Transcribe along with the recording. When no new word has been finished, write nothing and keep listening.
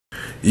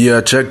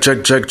Yeah, check.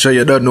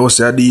 You don't know,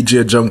 say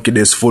Djjunky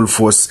this full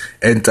force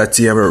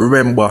entertainment.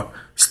 Remember,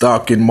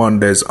 stalking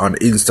Mondays on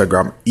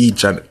Instagram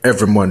each and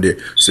every Monday.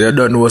 So you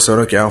don't know, so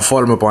you can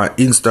follow me on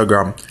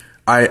Instagram.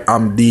 I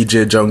am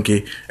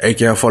Djjunky. You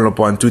can follow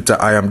me on Twitter.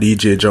 I am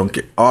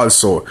Djjunky.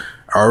 Also,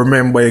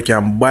 remember you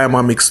can buy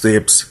my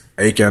mixtapes.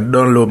 You can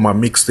download my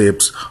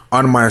mixtapes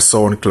on my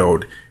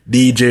SoundCloud.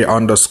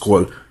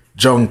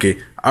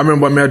 DJ_Junky. I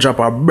remember me drop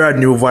a brand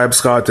new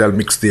Vybz Kartel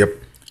mixtape.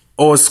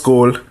 Old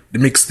school. The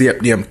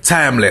mixtape name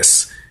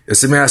Timeless. You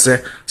see me I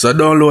say? So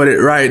download it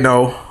right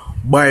now.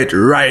 Buy it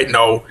right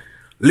now.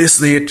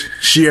 Listen it.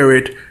 Share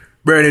it.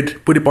 Burn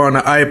it. Put it on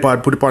the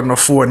iPad. Put it on the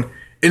phone.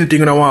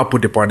 Anything you want to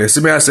put it on there.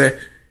 See me I say?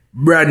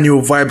 Brand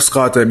new Vybz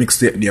Kartel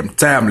mixtape name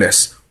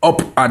Timeless. Up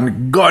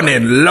and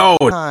gunning loud.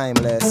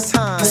 Timeless.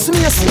 So me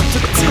I slip to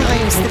the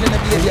time. Still in the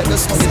baby at the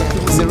sun.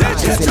 The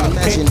rise and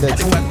imagine that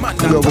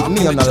you're with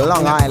me on the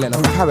Long Island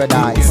of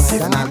paradise.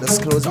 And I'll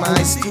disclose my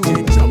eyes too.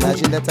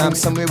 Imagine that I'm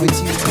somewhere with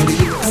you on the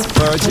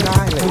Virgin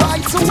Island.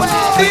 Right away,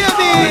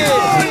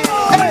 baby.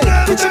 Hey,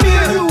 picture me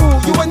and you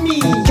and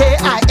me.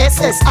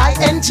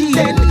 K-I-S-S-I-N-G.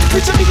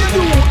 Picture me and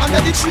you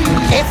under the tree.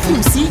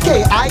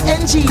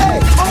 F-U-C-K-I-N-G.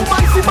 Hey, oh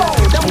man, Fibo,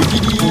 then we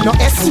did it. No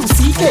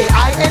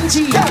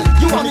S-U-C-K-I-N-G.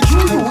 You want me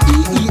through you.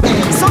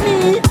 E-E-N. So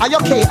me, I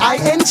your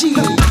K-I-N-G.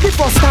 The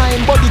first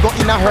time body got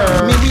in a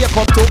her. Me wake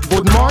up to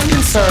good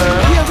morning,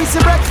 sir. Here is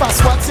your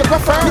breakfast, what's your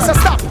prefer? Mr.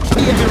 Stop,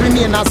 baby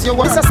remain as you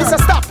were. Mr.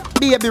 Stop,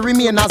 baby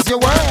remain as you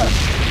were.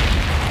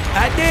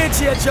 I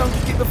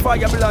Djjunky, keep the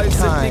fire blazing.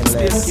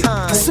 Timeless.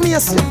 So me I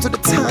slip to the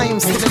time.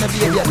 Still in the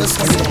baby at the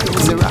sun.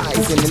 Close your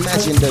eyes and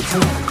imagine that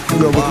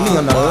you're with me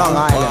on the Long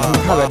Island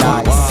of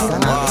paradise.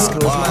 And I'll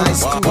disclose my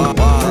eyes too.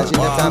 Imagine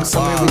that I'm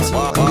somewhere with you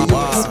on the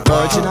US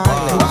Virgin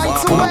Island.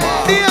 Right away,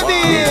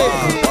 baby.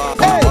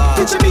 Hey,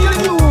 picture me and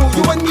you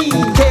and me.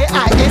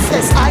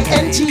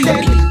 K-I-S-S-I-N-G.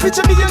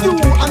 Picture me and you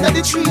under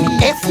the tree.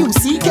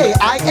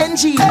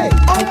 F-U-C-K-I-N-G. Hey,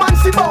 oh man,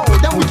 Fibo,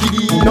 then we get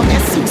it. No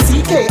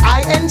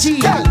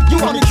S-U-C-K-I-N-G. You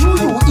want me through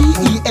you,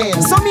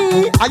 E-E-N. So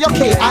me, I your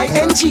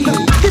K-I-N-G.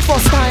 The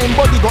first time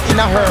body got in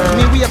a her.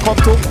 Me wake up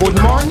to good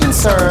morning,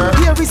 sir.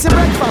 Here is your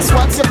breakfast,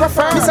 what's your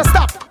prefer? Mr.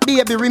 Stop,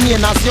 baby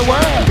remain as you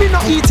were. Me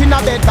no eat in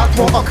a bed, that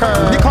won't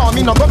occur. Because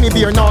me no gummy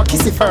beer nor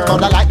kissy fur.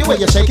 But I like the way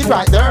you shake it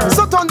right there.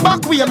 So turn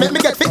back way, make me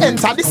get to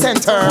enter the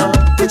center.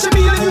 Picture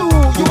me and you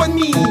and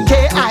me.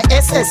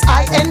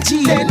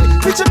 K-I-S-S-I-N-G.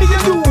 Picture me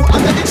and you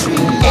under the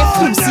tree.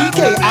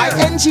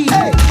 F-U-C-K-I-N-G.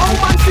 Hey, oh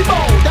man, Fibo,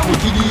 that we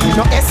get it.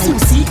 No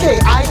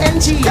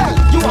S-U-C-K-I-N-G.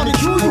 You want me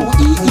through you,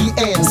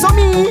 E-E-N. So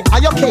me, I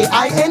your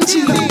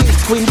K-I-N-G.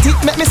 Squint it,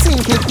 make me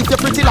sink it. If you're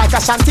pretty like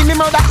a shanty, me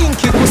murder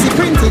ink it. Pussy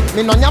print it,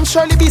 me no yam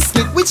Shirley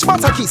biscuit. Which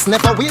butter kiss,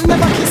 never will,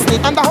 never kiss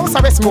it. And the house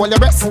arrest, roll your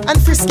breast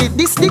and frisk it.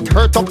 This dick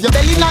hurt up your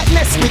belly like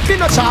Nesquik. Me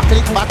no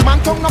chocolate,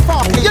 Batman tongue no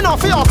fork. You know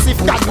for ox if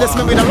God bless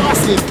me with a raw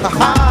slip.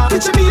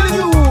 Picture me and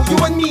you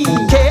and me.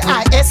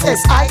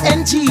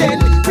 K-I-S-S-I-N-G.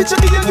 Picture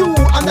me and you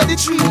under the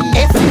tree.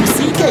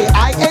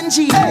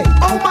 F-U-C-K-I-N-G. Hey,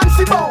 oh man,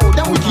 Fibo,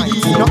 then we get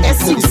it. No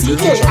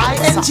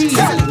S-U-C-K-I-N-G.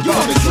 You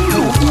want me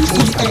through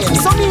E-E-N.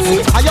 So me,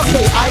 I your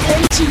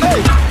K-I-N-G.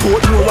 Hey,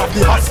 don't know of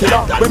the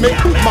hospital. We make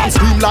big man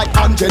scream like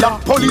Angela.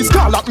 Police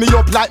call lock me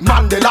up like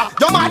Mandela.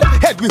 Your man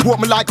head we hold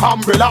me like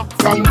umbrella.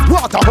 From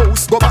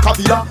Waterhouse go back a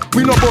villa.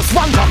 We no bust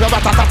one grab your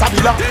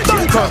ratatatabilla.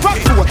 Dunker, rock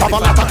foot of a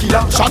lata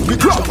killer. Shot me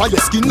grab by your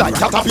skin like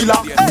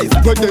caterpillar. Hey,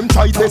 when them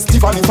try test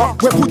Tiffany for,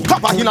 we put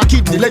copper in a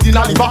kidney, lead in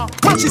a liver.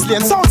 Matches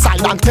lane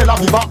Southside and Tel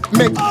Aviv.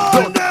 Make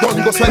blood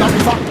gun go swell a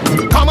river.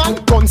 Come on,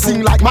 gun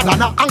sing like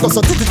Madonna. And go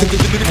so titty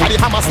carry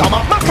hammer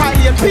stammer.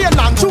 Macaulay and Payne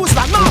and choose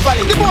like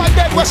Marvally. The boy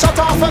dead was shut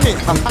off for me.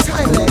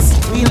 Timeless,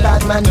 real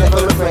bad man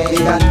never afraid.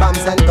 Got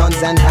bombs and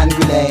guns and hand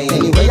grenades.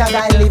 Anyway a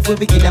guy live will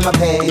be give them a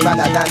pay.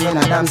 Rather than when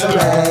a dam's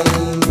array.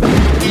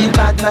 Real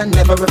bad man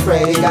never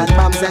afraid. Got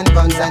bombs and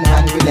guns and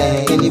hand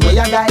grenades. Anyway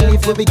a guy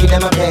live will be give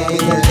them a pay.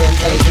 Tell them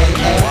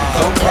AKA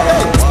don't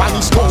pay.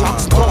 Spanish town,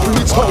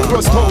 rich town,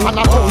 rust town. And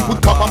a town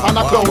put cup up and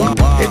a clown.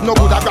 Head no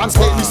good a grand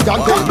state, we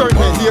stand pay. Burn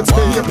pay, late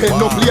pay, late pay,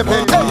 no play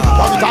pay. Hey,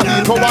 what it a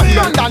deal, Tower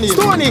Hill, London Hill,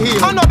 Stony Hill.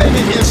 And no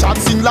Benny Hill,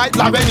 shot sing like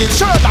Lauren Hill.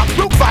 Sherlock,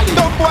 Brook Valley,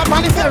 don't boy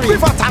Manny Ferry.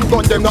 River Tank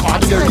gun, them no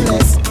ordinary.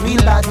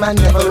 Real bad man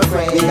never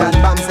afraid. Got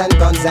bombs and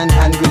guns and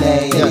hand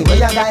grenades. Anyway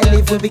a guy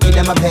live will be give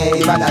them a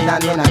pay. Rather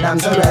than when a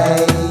dam's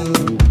array.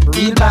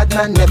 Real bad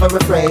man never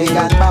afraid.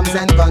 Got bombs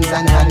and guns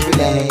and hand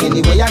grenades.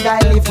 Anyway a guy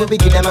live will be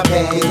give them a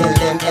pay. Tell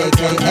them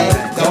AKA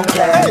don't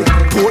play. Hey,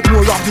 don't know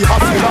of the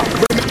hospital.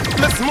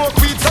 Me smoke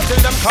weed so till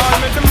them call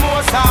me the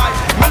most high.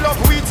 Me love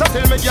weed so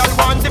till me girl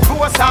want the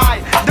force high.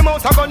 The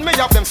mouth of gun me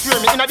have them swear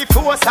me inna the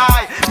force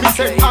high. Me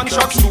send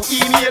handshots through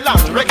email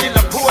and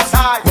regular post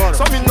high.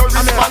 So me no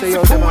response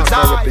to fools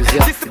high.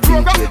 This the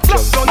program,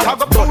 plus don't have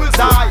a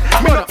bullseye.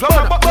 Me no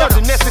plumber but me have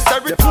the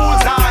necessary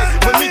tools high.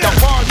 When me the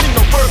war, me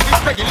no work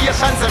with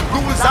regulations and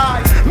rules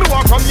high. Me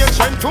walk from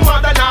ancient to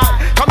modern eye.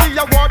 Come me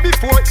a war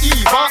before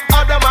Eve and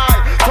Adam I.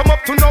 Come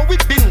up to now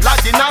with Bin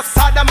Laden and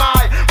Saddam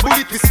I.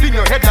 Bullet will spin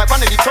your head like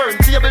one of the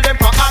turntable them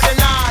for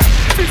Adonai.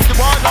 This the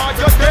war Lord,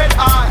 you're dead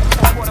eye.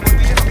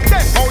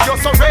 Then how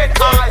you're so red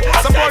eye.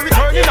 Some boy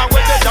returning and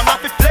when they jam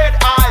off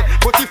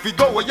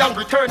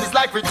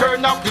like return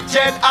of the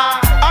Jedi.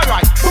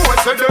 Alright, boys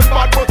say them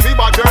bad but we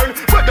bad turn.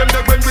 But them the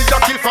when we a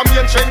kill from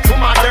ancient to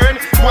modern.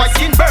 Boy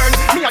skin burn,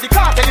 me a the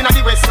cartel in a the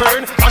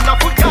western. And a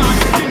foot guard,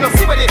 you know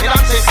see where they head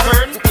and chest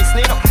turn.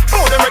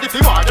 Oh, them ready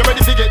for war, them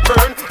ready to get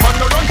burned. On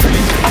the run free,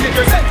 take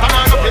yourself and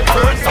I don't get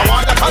burned. So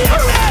all that can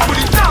burn, put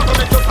it down to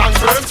make you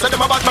confirm. Say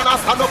them a bad man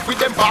and stand up with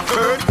them back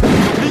burn.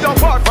 Me a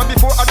war from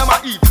before Adam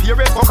and Eve, fear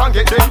it, fuck and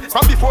get them.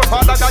 From before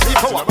Father got the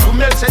power, to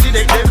melt Shelly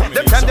them.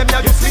 Them time them a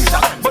use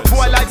slingshot, but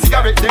boy like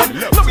cigarette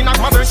them. Loving at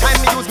modern time,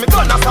 me use me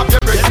gun and stop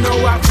your breath. You know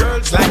what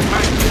girls like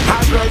mine,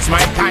 our girls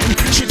my kind.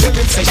 She tell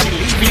him say she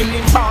leaving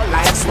him ball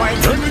like swine.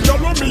 Any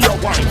girl want me a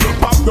wine,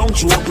 pop down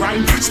to a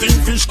grind. Steam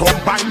fish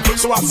combine,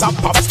 so I stop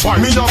pop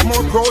spine. Me have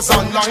more pros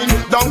online,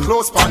 down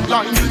close pan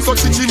line. So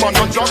chichi man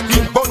and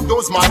juggling, bun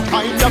those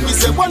mankind. Yeah, we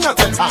say one at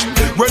a time,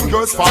 when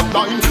girls fall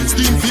line.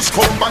 Steam fish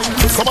combine,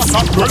 so I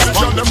stop close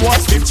pan. Them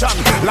want stiff chan,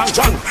 long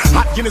chan,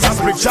 hot Guinness and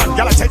split chan.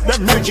 Gotta take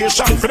them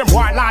medication for them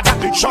wild lad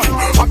addiction.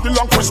 Have the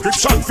long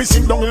prescription,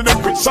 fishing down in the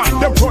prison.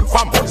 Them run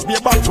from us, be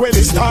about 20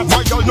 start.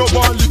 My girl no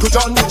one little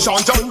John,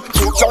 Sean John,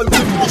 John,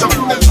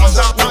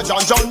 John,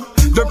 John, John.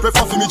 Them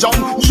prefer for me John.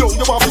 Yo,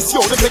 you want this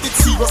yo, they take it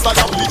serious like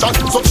a religion.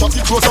 So shut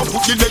it close up,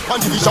 put the leg on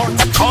division.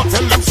 Can't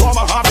tell them so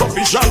I'm a hard of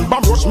vision.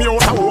 Bam rush me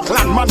out of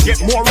Oakland. Man get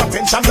more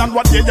attention than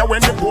what they you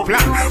when they poor plan.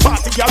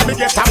 Party girl me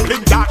get a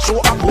big dark show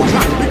up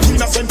Oakland.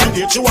 Between us and the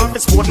gate you want the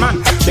sport man.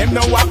 Them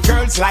know what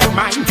girls like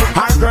mine,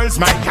 our girls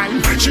my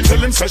kind. She tell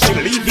him say she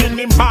leaving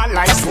him ball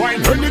like swine.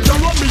 When the girl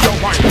want me your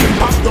wine,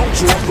 pop down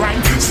to a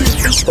grind. See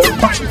fish go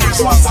fine,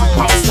 so I say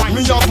pass wine.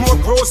 Me have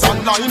more pros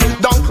online,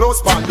 down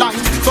close pan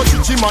line. So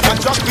chichi man and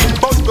juggling,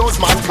 bun those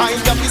mankind.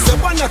 Yeah, we say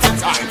one at a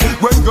time,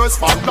 when girls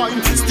fall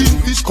line. Steam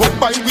fish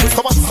combine with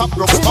some sap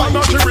rock spine.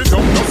 We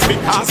don't know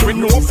because we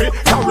know fit.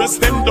 Caress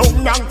them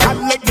down and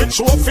collect the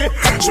trophy.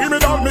 See me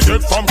down, me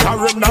get from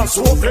Karen and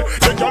Sophie.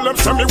 The girl them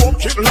say me won't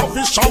kill love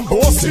is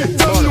shambossy.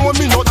 Don't know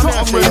me not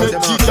talk when me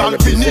teeth and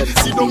pinny.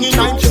 See down in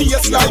 9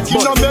 face like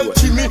in a melt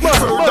chimney.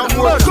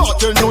 Furthermore,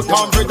 Kartel no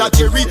time brother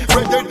Jerry.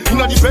 Brethren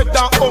in a the bed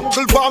that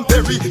Uncle Van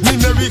Perry. Me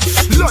merry,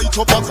 light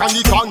up a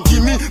candy can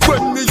give me.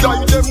 When me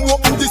die them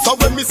open this and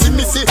when me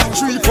see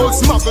three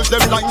folks smuggle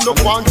them line up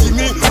and give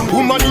me.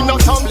 Woman in a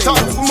tam tam,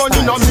 woman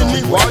in a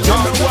mini. Why you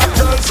know what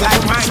girls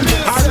like mine,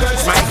 our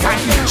girls my kind.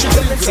 She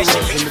tell me say she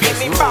leave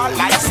me ball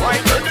like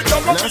swine. When the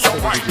girl up is a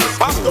wine,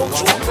 pop down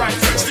to a grind.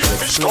 Still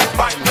fish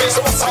combine,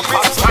 so what's up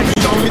past wine.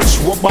 Now me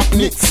show back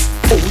nicks,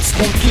 old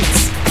school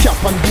kicks. Cap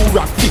and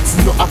do-rap kicks,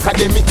 no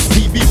academics.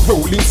 BB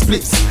rolling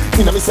splits,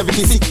 in a me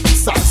 76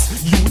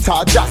 sacks.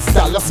 Utah Jazz,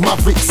 Dallas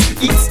Mavericks.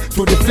 It's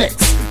to the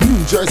flex,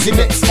 New Jersey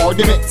Nets or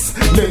the Mets.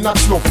 Leonard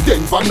Snuff,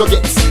 Denver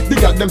Nuggets. The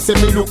girl them say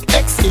me look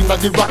X in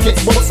the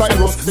Rockets. But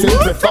Cyrus say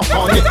prefer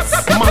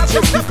Hornets.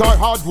 Majestic or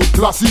hardwood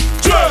classic.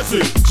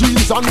 Jersey,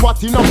 jeans and what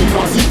in a me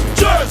classic.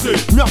 Jersey,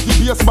 me have the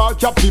baseball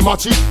cap the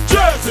matchy.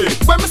 Jersey,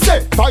 when me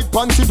say tight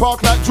panty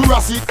park like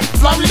Jurassic.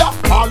 Florida,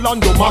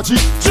 Orlando Magic.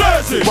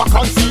 Jersey, what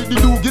can see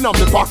the dog in a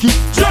me pocket.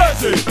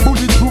 Jersey,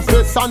 bulletproof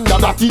face and a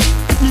natty.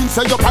 Mean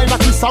say you kinda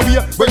kiss away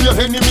when your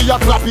enemy a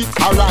clap it.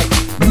 Alright,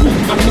 me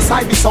and me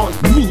side the son.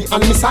 Me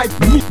and me side,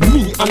 me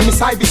and me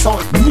side the son.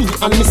 Me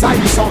and me side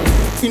the son.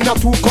 In a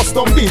two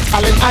custom built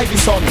Allen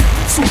Iverson.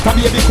 Super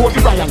baby Kobe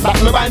Bryant that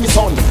me buy me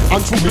son.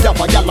 And through me have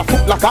a gal a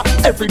foot like her.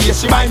 Every day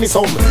she buy me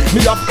some.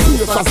 Me have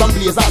Pacers and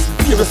Blazers,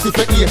 Pacers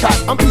for Lakers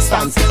and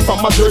Pistons. From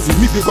my jersey,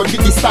 me big on the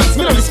distance.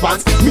 Me no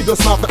response, me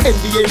just have the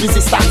NBA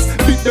resistance.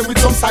 Beat them with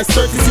some size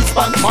 36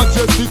 pants.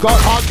 Majestic or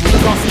hardwood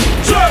classic.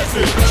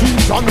 Jersey,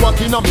 jeans and what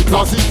in a me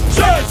classic.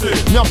 Jersey,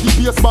 me have the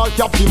baseball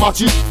cap the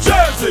matchy.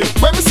 Jersey,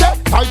 when me say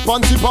tight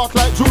panty park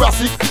like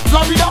Jurassic.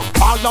 Florida,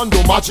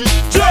 Orlando Magic.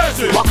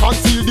 Jersey, I can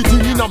see the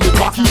thing in a me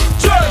pocket.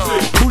 Jersey,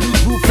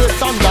 bulletproof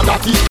face and a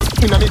natty.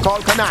 In a me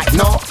call canite,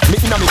 no, me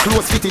in a me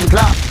close fitting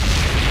class.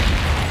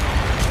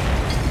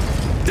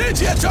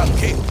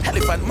 Djjunky,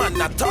 elephant man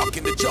not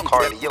talking the junk.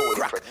 Kartel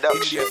Crack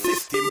production. in your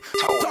system.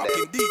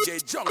 Talking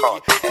Djjunky.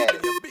 Kartel.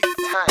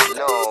 Time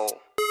no.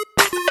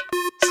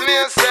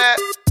 Smear set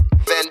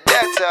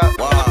Vendetta.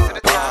 To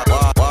the time.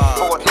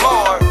 Fort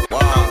Moore.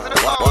 To the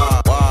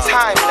phone.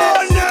 Timeless.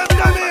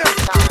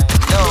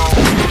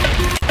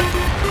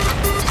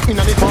 In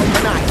a me call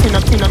canite,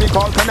 in a me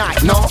call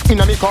canite, no. In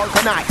a me call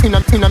canite, in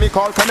a me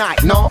call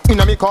canite, no. In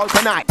a me call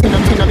canite, in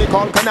a me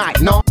call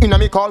canite, no. In a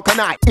me call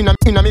canite,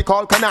 in a me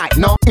call canite,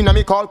 no. In a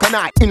me call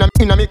canite,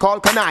 in a me call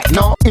canite,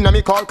 no. In a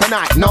me call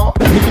canite, no.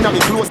 Me in a me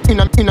close, in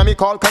a me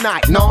call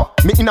canite, no.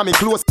 Me in a me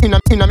close, in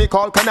a me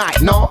call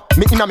canite, no.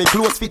 Me in a me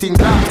close fitting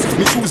class.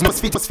 Me shoes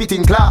must fit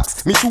in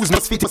class. Me shoes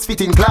must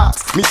fit in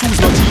class. Me shoes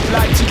not cheap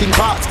like chicken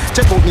parts.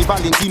 Check out me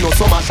Valentino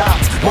summer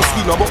shots. Must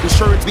be no button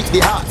shirt with the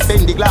heart.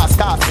 Bend the glass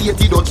cast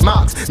 80 Dutch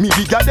marks. Me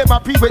bigger them a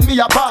pre when me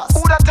a pass.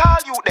 Who that tell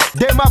you that?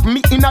 Them have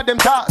me inna them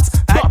tarts.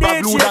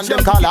 Proper blue and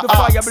them color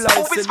arts.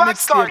 Who is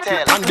Vybz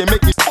Kartel? And they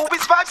make it. Who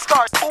is Vybz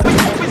Kartel?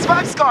 Who is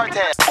Vybz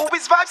Kartel? Who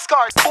is Vybz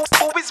Kartel?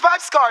 Who is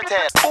Vybz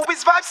Kartel? Who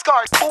is Vybz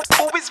Kartel?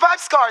 Who is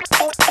Vybz Kartel?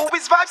 Who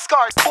is Vybz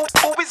Kartel?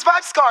 Who is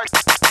Vybz Kartel?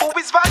 Who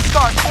is Vybz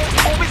Kartel?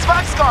 Who is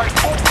Vybz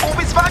Kartel?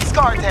 Who is Vybz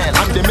Kartel?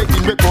 And they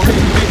making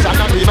recommendation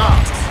and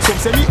remarks. So Some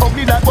say me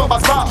ugly like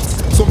Bubba's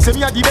boss. Some say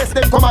me a the best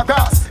them come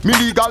across. Me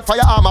legal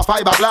firearm a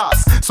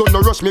fiberglass. So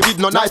no rush me with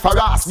no knife or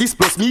ass. This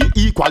plus me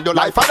equal your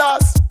life for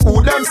us.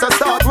 Who them say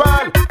start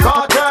well?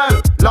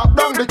 Kartel, lock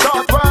down the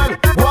chart well.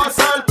 One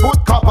cell,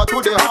 put copper to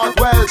the heart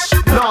Welsh.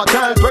 Not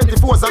tell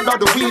 24's under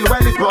the wheel,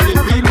 well it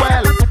running real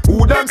well.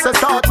 Who them say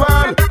start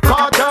well?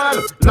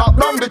 Kartel, lock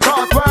down the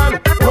chart well.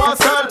 One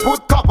cell,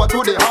 put copper to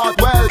the heart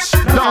Welsh.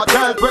 Not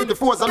tell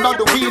 24's under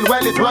the wheel,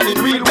 well it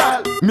running real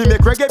well. Me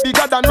make reggae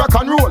bigger than rock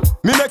and roll.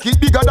 Me make it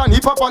bigger than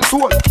hip hop and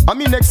soul. And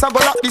me next I go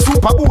lock the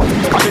Super Bowl.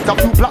 And it a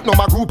few platinum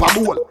a group a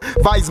bowl.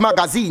 Vybz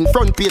magazine,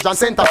 front page and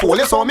center pole.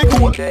 That's how me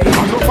cool.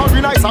 I'm not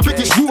very nice a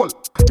British goal.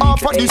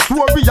 Half of the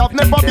story have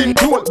never been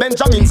told.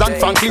 Benjamins and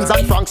Franklins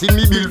and Franklin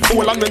me build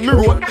full. And when me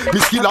roll, me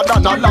skiller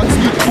than a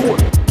landscape goal.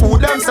 Who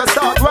them say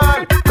start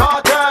well?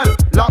 Kartel,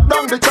 lock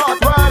down the chart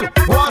well.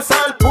 One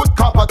cell, put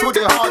copper to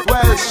the heart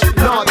Welsh.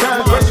 Not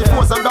tell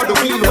 24's under the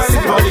wheel, well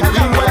it running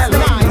real well.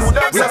 Who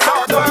them say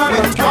start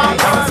well?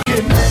 Kartel.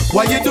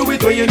 Why you do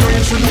it when you know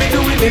you shouldn't be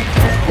doing it?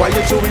 Why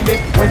you doing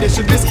it when you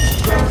should be?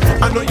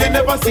 I know you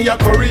never see a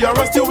career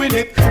as doing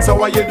it. So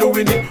why you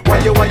doing it? Why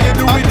you doing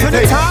it?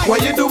 Hey? Why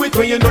you do it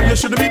when you know you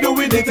shouldn't be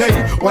doing it? Hey?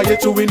 Why you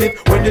doing it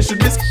when you should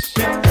be?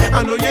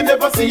 I know you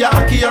never see a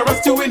career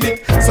as doing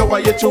it. So why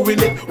you doing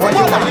it? Why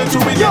you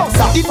doing it? Yo,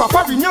 sir, if a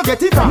foreign you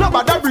get it,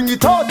 nobody bring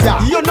it out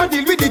ya. You not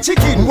deal with the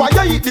chicken, why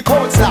you eat the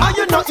culture? Are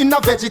you not in a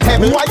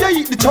vegetable? Why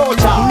you eat the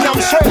chocha? I'm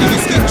sure the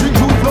biscuit drink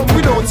you plum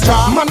without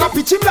straw. Man a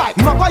pitch him like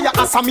Maguire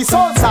as a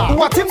salsa.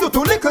 What him do to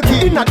little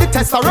kid in a the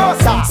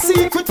Testarossa?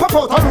 Secret pop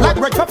out like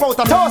red pop out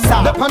a toaster.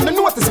 Up on the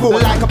notice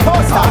board like a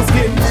poster. Ask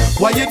him,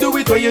 why you do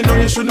it when you know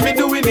you shouldn't be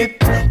doing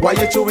it? Why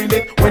you doing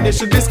it when you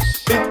should be it?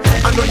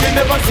 I know you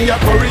never see a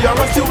career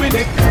as doing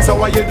it. So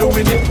why you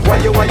doing it? Why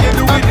you doing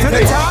it?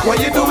 Hey? Why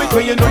you do it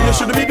when you know you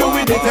shouldn't be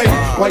doing it? Hey?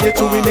 Why you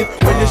doing it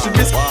when you should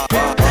be it?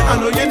 I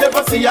know you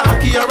never see a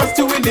career as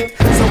doing it.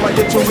 So why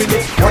you doing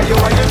it? Why you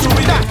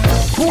doing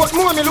it? What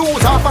more me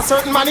lose half a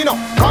certain man, you know.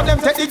 Call them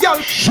take the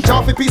girl,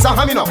 off a piece of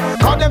ham, you know.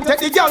 Call them take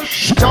the girl,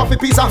 off a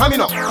piece of ham, you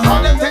know.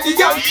 Call them take the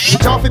girl,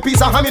 off a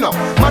piece of ham, you know.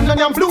 Man on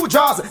them blue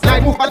jaws,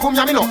 like move back from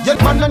yam, you know. Yeah,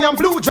 man on them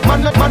blue jaws,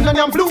 man on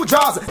them blue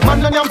jaws,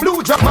 man on them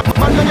blue jaws,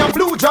 man on them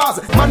blue jaws,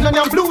 man on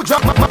them blue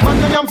jaws, man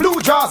on them blue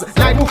jaws,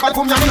 like move back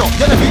from yam, you know.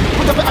 Yeah, the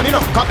put up a ham, you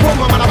know. Cut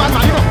home, man a bad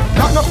man, you know.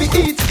 Got nothing to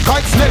eat,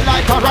 kite smell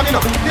like a ram, you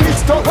know. The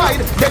mix too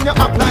wide, then you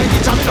apply the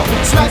jam, you know.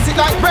 Slice it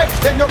like bread,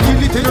 then you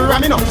kill it in the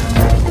ram, you know.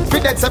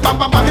 Fit that say bam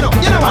bam bam, you know.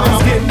 You know what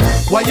I'm saying?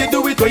 Why you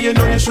do it when you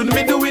know you shouldn't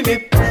be doing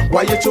it?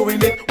 Why you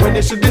doing it when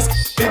you should be it?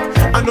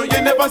 I know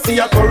you never see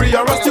a career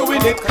as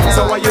doing it.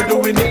 So why you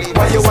doing it?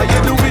 Why you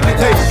doing it?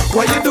 Hey?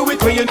 Why you do it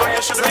when you know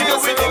you shouldn't be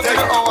doing it?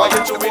 Hey? Why you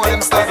doing it?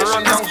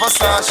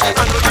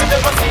 I know you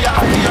never see a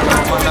career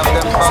as doing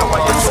it. So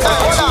why you doing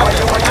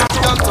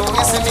it?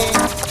 Listen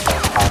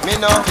me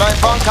no climb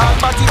on call,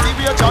 but if you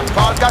be a John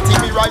Paul, got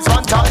him me rise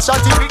one tall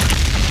shot him.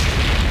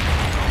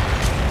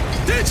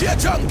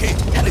 Djjunky,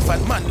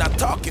 elephant man not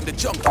talking, the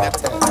junkie that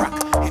crack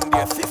in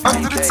their 50.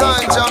 After the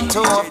time jump to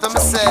off them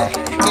say,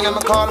 in a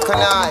call can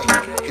I?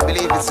 You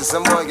believe this is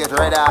some boy get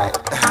red eye.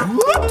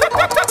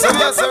 So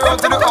yes, I run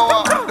to the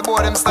hour, the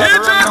boy them start to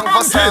run down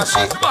for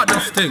Sashi.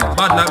 Baddest thing,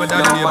 bad like with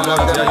that name,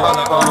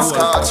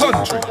 country.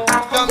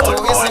 Jump to,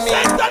 you see me?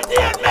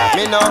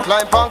 Me no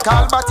climb on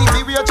call, but if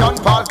you be a John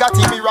Paul, got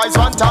him me rise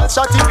one tall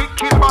shot him.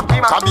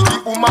 Can be the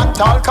woman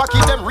tall,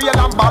 cocky them real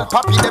and ball,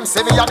 pappy them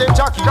say me a them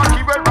jockey.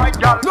 Jockey well right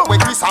gal. No way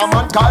Chris a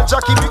man call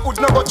Jackie, me would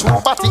no go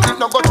through batty, it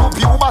no go through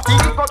puberty.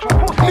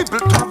 Nipple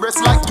two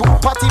breasts like two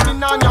patty, me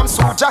nah yam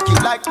so Jackie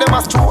like them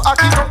as true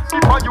aki.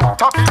 If you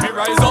tappy, Me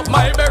rise up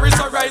my berry,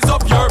 so rise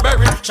up your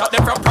berry. Shot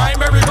them from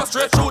primary, go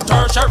straight through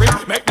tertiary.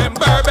 Make them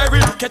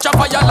Burberry, catch a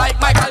fire like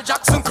Michael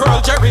Jackson,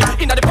 curl Jerry.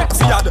 Inna the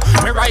Pepsi ad.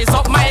 Me rise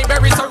up my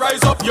berry, so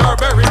rise up your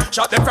berry.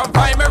 Shot them from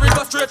primary,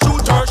 go straight through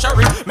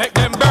tertiary. Make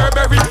them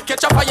Burberry,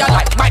 catch a fire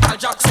like Michael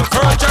Jackson,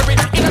 curl Jerry.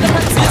 Inna the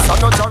Pepsi ad.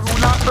 so not a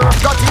ruler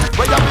earth got it.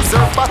 Where you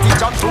reserve batty,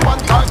 jump to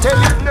one cartel.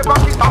 Never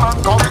get a man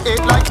come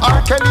eight like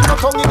R. Kelly. No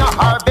tongue in a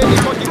hard belly,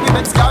 but the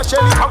women scar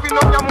Shelly. How we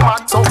know your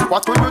man? So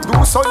what will you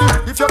do, sonny?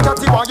 If your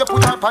catty want you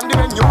put her on the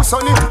menu,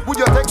 sonny. Would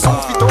you take some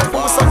fit out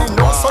for sonny?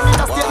 No, sonny,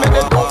 that statement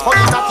they don't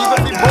funny. Not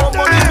even the more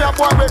money, me a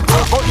boy with no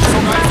funny. So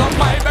rise up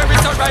my berry,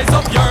 so rise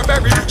up your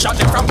berry. Shot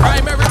them from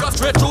primary, go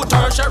straight to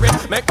tertiary.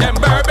 Make them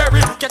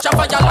Burberry, catch a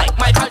fire like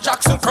Michael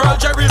Jackson, curl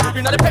Jerry.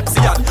 You know the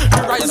Pepsi ad.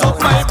 Me rise up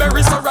my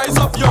berry, so rise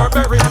up your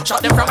berry.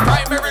 Shot them from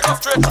primary, go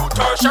straight to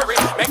tertiary.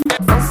 Make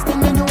them First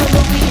thing you do when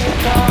you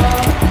wake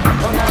up,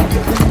 don't have to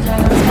do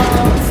just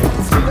boss.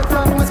 Still the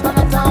fun was from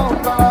the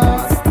town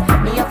boss.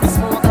 Me have to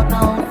smoke up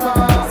now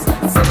fast.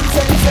 Sen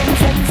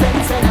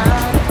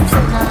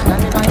na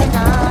de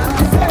bahenga.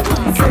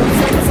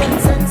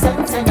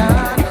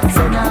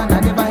 Sen na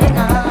de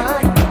bahenga.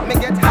 Me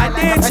get high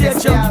like a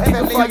celestial,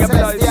 heavenly and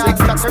celestial,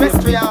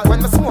 extraterrestrial. When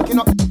me smoking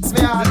up,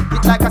 smell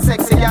it like a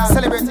sexy girl.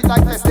 Celebrate it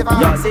like festival,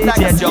 like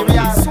a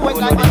cereal. Sweat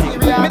like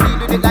material. Me deal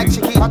with it like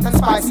chicken, hot and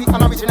spicy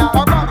and original.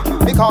 Or barbecue,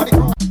 we call it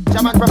crew.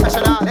 German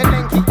professional, then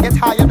Lenky get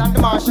higher than the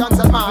Martians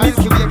and Mars.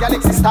 Milky Way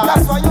galaxy stars.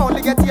 That's why you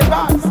only get your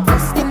bars.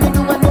 First thing you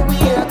do when you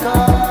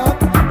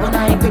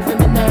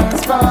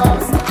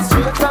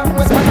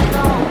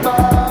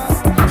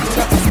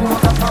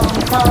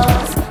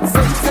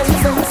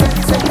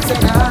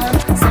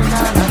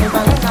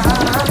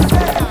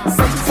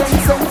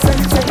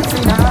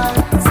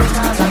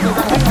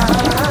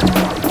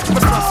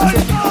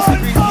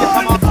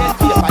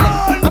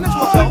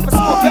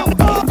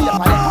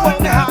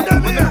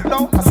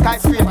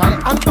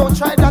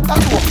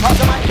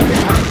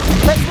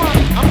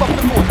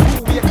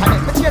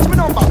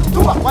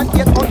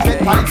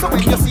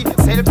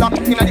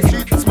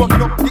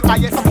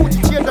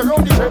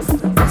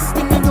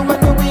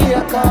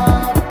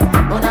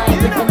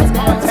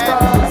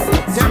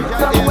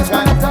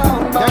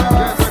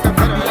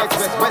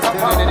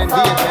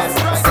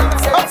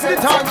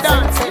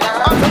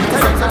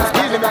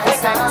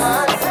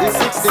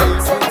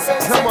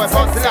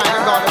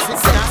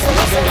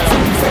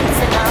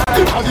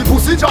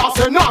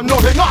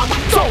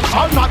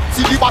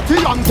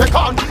body and take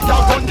on.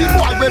 Y'all run the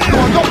boy with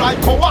blow you like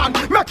Kowan.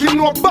 Make him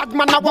no bad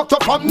man, I walk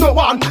up from no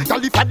one.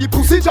 Y'all if I the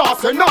pussy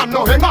just say no,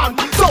 no hang on.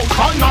 So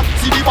cannot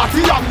see the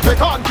body and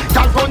take on.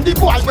 Y'all run the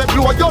boy with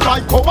blow you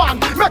like Kowan.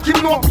 Make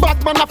him no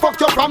bad man, I fuck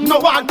you from no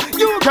one.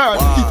 You girl,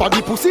 if I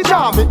the pussy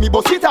jar, make me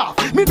bust it off.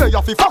 Me know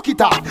you fi fuck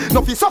it off,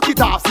 no fi suck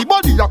it off. See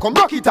body you come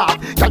rock it off.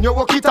 Can you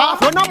walk it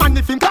off? When a man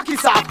if him cock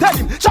it off, tell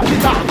him shut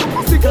it off.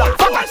 Pussy clap,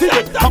 fuck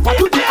it, papa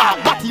to the arm.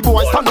 Batty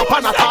boy stand up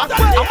and attack.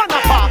 A man a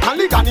park and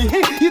ligani,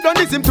 he don't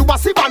listen to a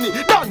sivani.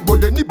 Don't boy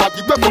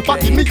anybody, when my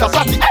party me just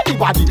party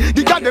anybody.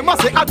 The guy them a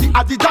say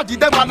addy daddy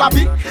them a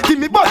lobby. Give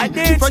me body,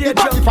 if you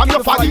body from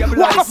your fatty.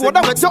 Walk off for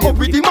the wet you up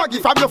with the maggie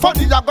from your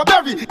funny you go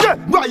berry. Yeah,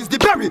 where is the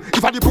berry?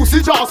 If I the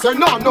pussy just say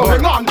no, no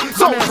hang on.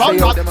 So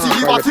cannot see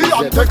the body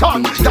and take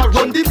on. Y'all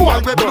run the boy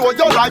we blow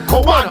you like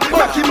Kowan.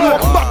 Make him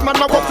look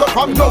Batman a walk up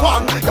from no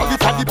one. Y'all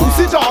if I the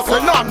pussy just say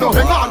no, no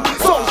hang on.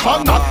 So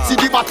cannot see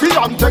the body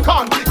and take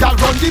on. Y'all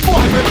run the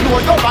boy we blow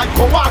you like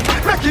Kowan.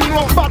 Make him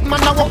look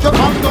Batman a walk up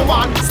from no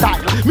one.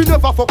 Style, me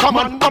never fuck a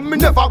man, and me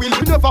never will.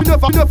 Me never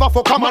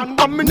fuck a man,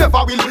 and me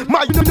never will.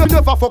 My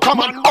never fuck a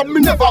man, and me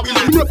never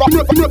will.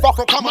 Never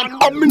fuck a man,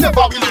 and me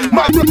never will.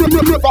 My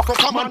never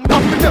fuck a man,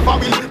 and me never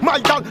will. My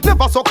gal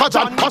never suck a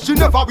jan, and she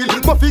never will.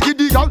 But figgy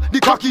the gal, the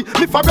cocky,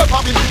 me forever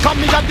will. Come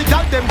me and the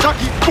gal them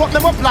jockey, put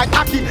them up like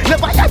Aki.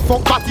 Never yet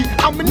fuck party,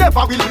 and me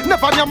never will.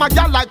 Never near my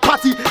gal like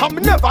Patty, and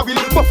me never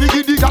will. But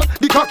figgy the gal,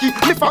 the cocky,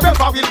 me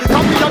forever will.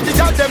 Come me and the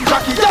gal them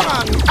jockey, yeah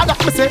man. And that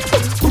me say,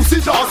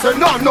 pussy just say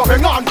no, no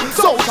hang on.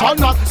 So shall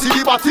not see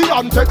the body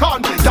and take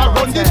on. Y'all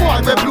run the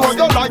boy, we blow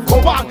you like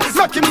Kowan.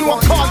 Make him no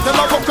call, tell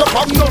her up to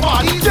from no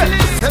one.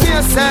 Let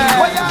me say,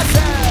 what you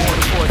say?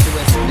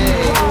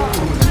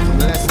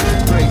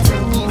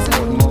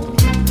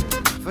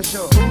 For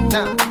sure.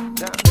 Now,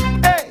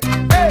 hey,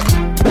 hey.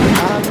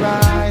 I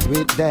ride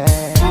with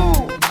them.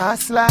 I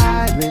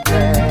slide with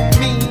them.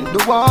 Me,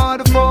 the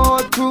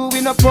Waterford crew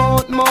in a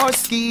Portmore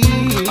ski.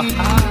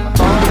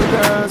 All the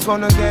girls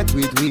wanna get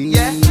with we.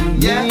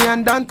 Me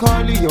and Don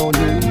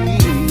Corleone.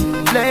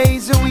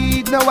 Laser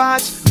weed, no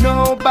watch,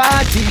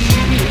 nobody.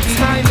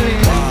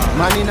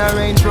 Man in a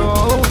Range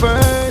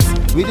Rovers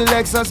with the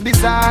Lexus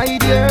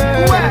beside you.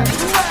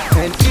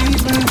 And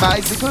even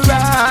bicycle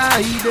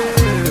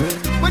riders.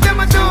 What them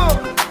a do?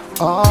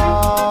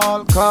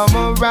 All come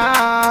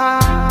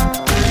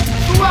around.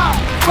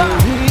 To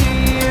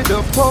hear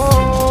the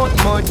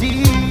Portmore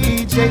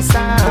DJ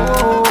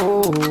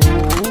sound.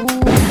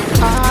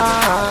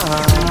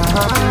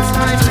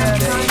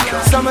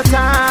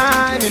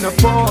 Summertime in a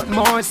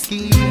Portmore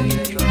ski.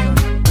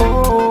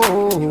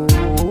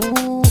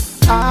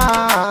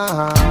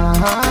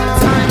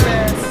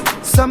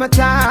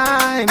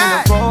 Summertime in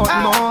a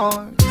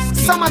Portmore.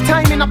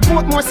 Summertime in a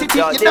Portmore city,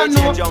 you don't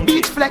know. Djjunky.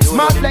 Beach flex,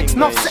 smart flex,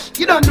 no set,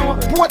 you don't know.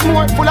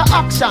 Portmore full of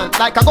action,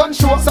 like a gun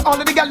show. So all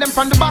of the girls them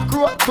from the back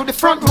row to the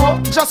front row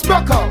just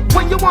broke out.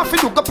 When you want to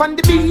look up on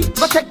the beach,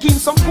 go take in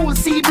some cool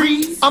sea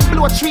breeze and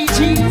blow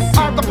 3Gs,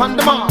 arc up on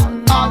the mall.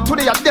 All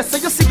today at this, so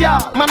you see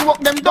y'all, man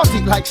walk them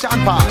dirty like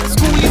Sean Paul.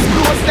 School is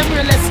closed, them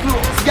real less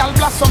close. Y'all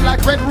blossom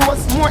like red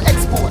rose, more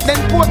export. Then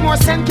Portmore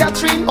St.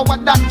 Catherine, over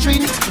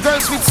doctrine.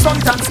 Girls with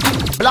suntan skin,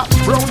 black,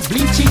 brown,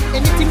 bleachy,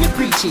 anything you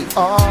preach it.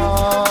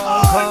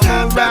 Come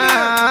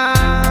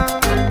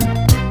around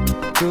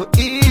to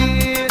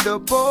hear the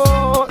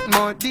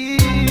Portmore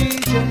DJ.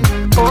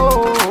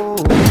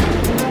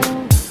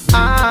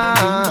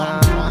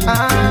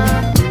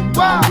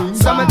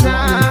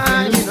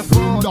 Summertime in the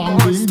Portmore.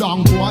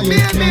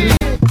 Baby.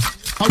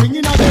 A ring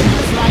in a bell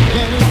is like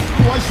hell.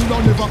 Why should I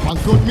never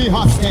confront me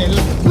hostile?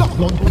 Black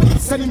blood,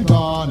 send him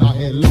down a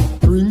hell.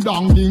 Ring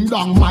dong, ding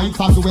dong, might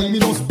as well. Me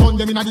just burn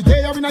them in the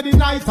day or in the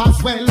night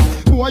as well.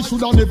 Why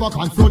should I never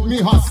confront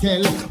me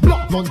hostile?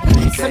 Black blood,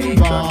 send him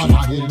down a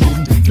hell.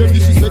 Them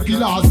disrespect the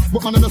laws,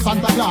 but man on the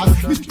Santa Claus.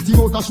 Me spit him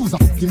out of shoes,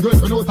 him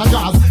girlfriend out of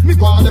jazz. Me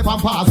go on the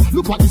pampers,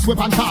 look what this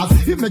weapon cause.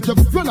 He make you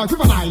run like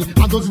River Nile,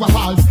 and those who are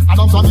falls. I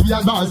don't want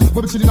BBL bars,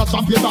 but we chillin' at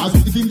champagne bars.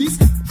 If in this,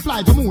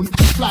 fly the moon,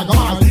 fly the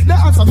Mars. They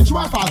answer me true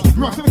or false,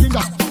 me want to make him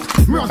just.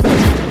 Me want to make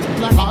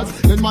him like cars.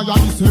 Then my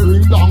yard is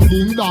ring dong,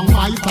 ding dong,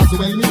 might as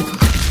well me.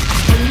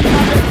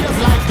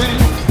 Like hell.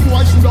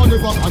 Why should I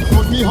never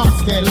confront me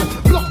hostile?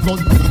 Blood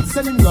blood,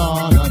 sending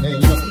blood and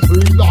hell.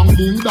 Ring dong,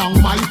 ding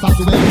dong, might as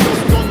well.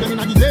 Just run them in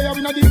the day or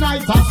in the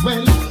night as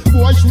well.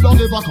 Why should I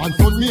never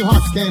confront me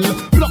hostile?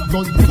 Blood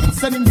blood,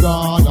 sending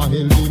blood and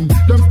hell.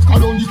 Them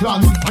around the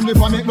clans and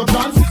never make no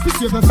plans. We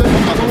save themselves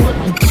from the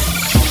weapon.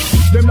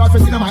 Them not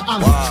in my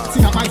hands,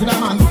 sing a fight in a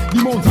man.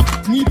 The mountain,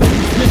 need to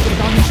make it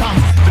down the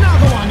chance. And I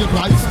go on your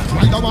price,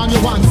 right go on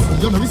your ones.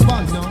 You no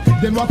response, no.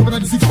 Then walk up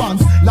in the 6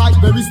 pounds, like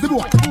berries the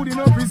boy. Food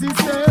enough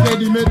resistance,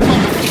 ready made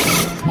man.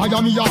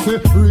 Miami ya say,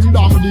 ring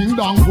dong, ding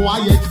dong,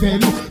 quiet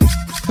fell.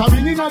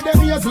 Carrying in them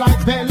ears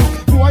like bell.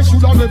 Why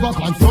should I never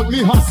confront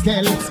me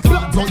hostile?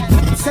 Blood blood,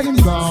 selling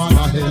God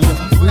a hell.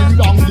 Ring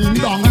dong, ding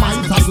dong,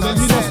 might as well.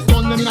 Me just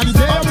done them in the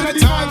day, in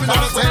the night.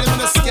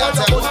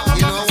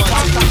 You know what?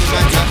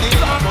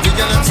 You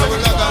get them so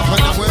log off on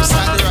the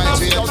website the right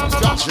way. Drop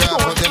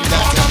them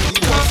that.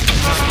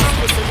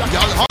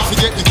 Y'all have to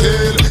get the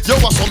kill. You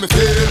want some me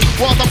feel.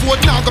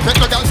 Waterford now go pet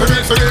no girl for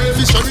real, for real.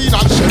 Fishery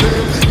and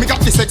Cheryl, me got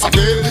the sex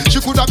appeal.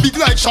 She coulda big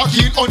like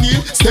Shaquille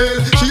O'Neal,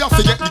 still she have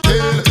to get the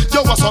tail.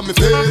 Yo, what's on me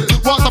feel?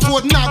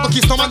 Waterford now go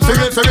kiss no man for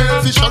real, for real.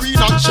 Fishery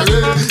and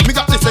Cheryl, me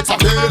got the sex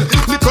appeal.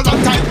 Little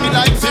and tight me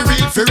like for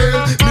real, for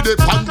real. Me the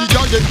pandy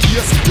girl them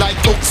case like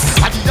hooks.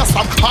 I did a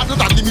stamp harder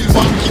than the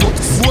Milwaukee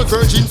Bucks. More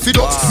virgin for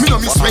ducks, me no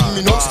miss when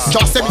me nuts.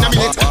 Just 7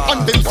 minutes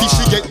and them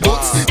fishy get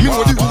butts. Me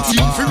know the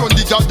routine fi run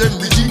the girl them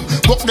regime.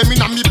 But them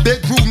inna me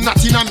bedroom,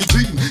 not inna me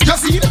dream. You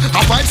see it?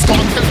 A Vybz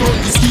Kartel run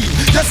the scheme.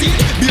 You see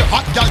it? Be a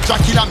hot girl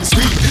Jackie on me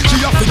screen. She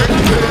have to get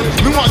the girl.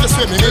 Me want you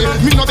swim in it.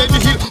 Me no baby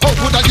hill. How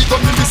could I dig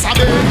on me miss a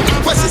bed?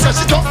 When she said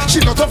she tough, she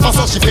not tough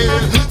so she fail.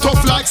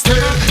 Tough like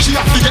steel. She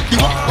have to get the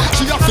walk.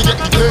 She have to get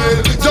the girl.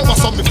 Yo,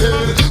 what's on me fail?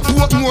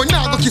 Put more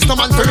now go kiss no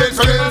man for real,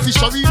 for real.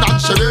 Fishery and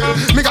Cheryl.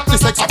 Me got the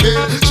sex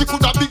appeal. She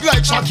coulda big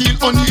like Shaquille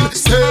O'Neal.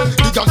 Still,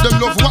 the girl them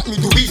love what me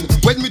doing.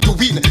 When me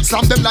doing,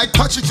 slam them like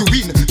Patrick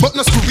Ewing. But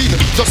no screwing,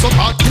 just some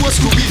hardcore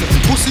screwing.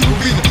 Pussy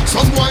ruin,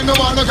 some boy no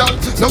want no gal,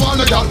 no want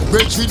no gal.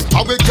 Brethren,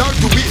 how we girl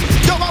do him?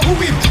 Yo, who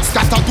him?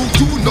 Scatter do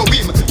you know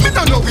him? Me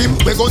no know him.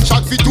 We gon'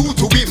 chat fi do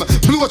to him,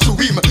 blow to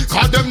him.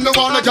 Call them no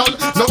want no gal,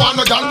 no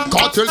want no gal.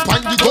 Kartel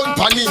pan the gun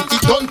pan him,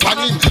 it done pan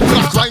him.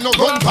 Black rhino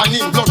run pan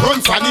him, blood run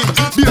fan him.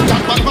 Be a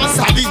gal, bad man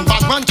stabbing,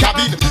 bad man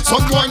cabin.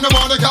 Some boy no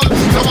want no gal,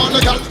 no want no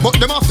gal. But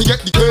them have to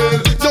get the girl.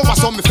 Yo,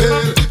 what's on me fail?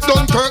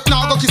 Dunkirk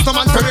now go kiss no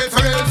man for real,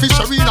 for real.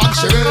 Fishery and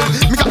Cheryl,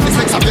 me got the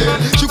sex appeal.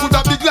 She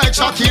coulda big like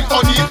Shaquille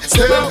O'Neal.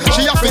 Still,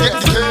 she have to get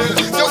the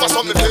girl. Yo, what's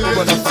on me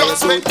fail?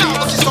 Just wait now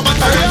go kiss no man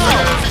for real, for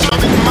real.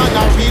 Fishery man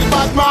a real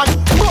bad man.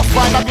 Rough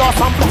by the glass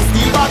and blue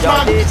steel bad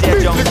man.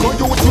 Big little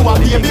youth you a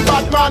baby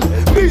bad man.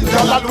 Big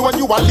girl alone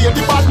you a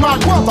lady bad man.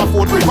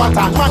 Waterford river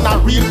tank man a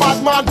real bad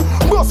man.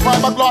 Rough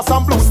fiberglass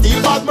and blue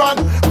steel bad man.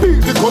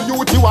 Big little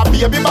youth you a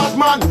baby bad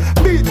man.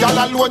 Big girl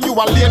alone you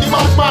a lady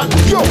bad man.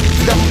 Yo,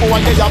 them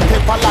boy they a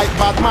pepper like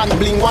bad man.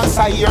 Bling once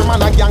a year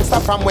man a gangster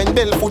from when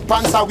Bell foot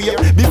pants a wear.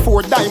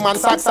 Before diamond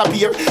socks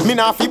appear. Me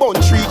nah fi bun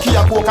 3 key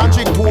a coke and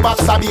drink 2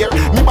 bags of beer.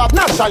 Me bad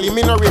naturally,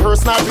 me no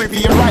rehearse not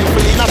prepare.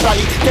 Rifle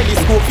naturally,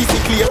 telescope is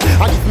clear.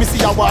 And if me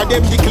see a war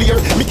them declare.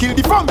 Me kill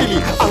the family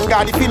and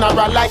guard the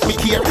funeral like me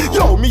care.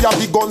 Yo, me have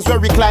the guns where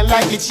recline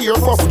like the chair.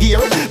 First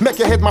gear, make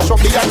your head mash up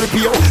the and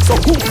repair. So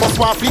who first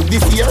want flip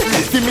this year?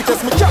 Feel me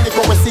test mechanic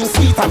we sing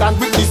sweeter than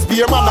Britney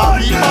Spears. Man a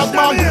real bad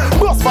man.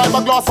 Bust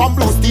fiberglass and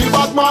blue steel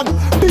bad man.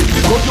 Big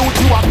because you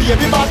a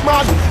baby bad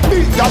man.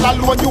 Big girl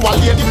alone you a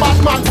lady bad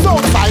man.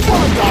 Southside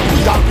one girl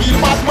we a real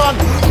bad man.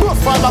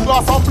 Bust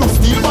fiberglass and blue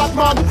steel bad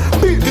man.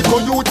 Big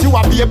because you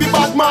a baby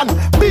bad man.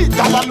 Big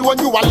girl alone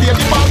you a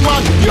lady bad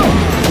man. Yo,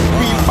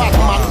 real bad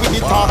man with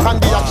the talk and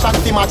the action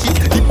to match it.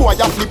 The boy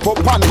a flip up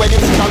and when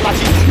him still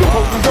latch it. Look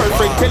how the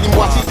girlfriend tell him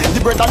watch it. The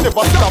brother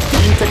never stop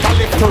till him take a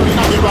left turn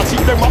and he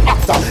ratchet. Them a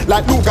actor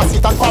like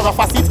Nugasit and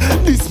Parafacet.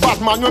 This bad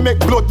man will make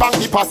blood bank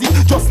deposit.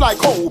 Just like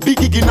how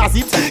Biggie Guinness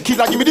it.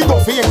 Killer give me the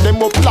gun for hang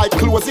them up like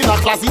clothes in a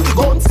closet.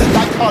 Guns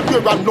like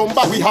hardware and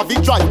lumber we have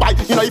it. Drive by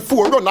in a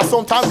 4-runner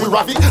sometimes we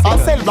have it. And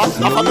sell back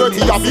after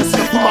dirty habits.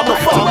 Him a no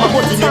farmer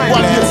but he make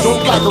one year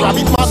jump like a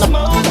rabbit man.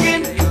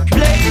 Smoking,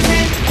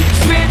 blazing,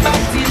 straight back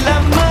till the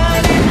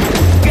morning.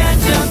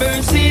 Ganja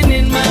bursting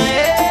in my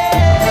head.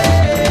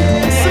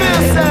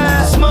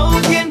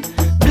 Smoking,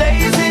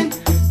 blazing,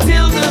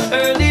 till the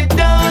early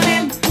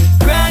dawning.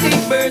 Chronic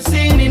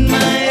bursting in my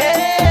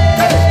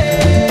head.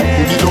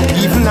 Me don't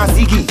even a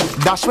ziggy.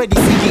 Dash where the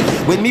ciggy.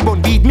 When me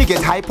bun beat me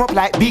get hype up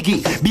like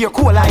Biggie. Be a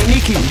cool like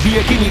Nicky, be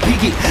a guinea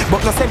piggy.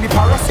 But no send me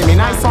paras, me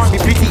nice or me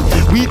pretty.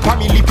 We pa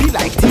me lippy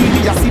like tea,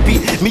 me a sippy.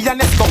 Me a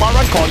Escobar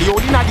and call you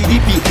inna the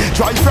DP.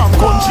 Drive from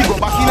country, go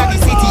back inna the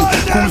city.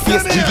 Cool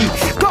face jiggy,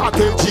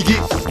 Kartel jiggy.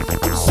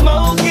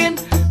 Smoking,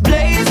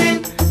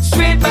 blazing,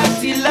 straight back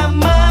till the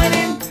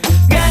morning.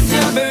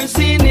 Ganja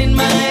bursting in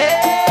my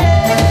head.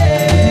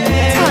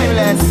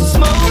 Timeless.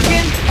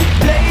 Smoking,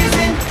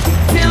 blazing,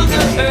 till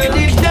the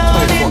early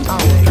dawning.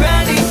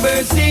 Chronic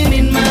bursting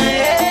in my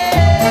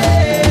head.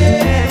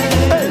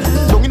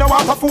 Young in a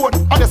waterford,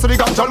 and that's the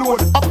ganja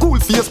load. A cool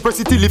face, press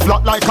it till it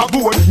flat like a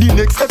bone. The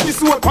next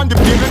episode, on the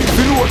plane when it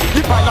load.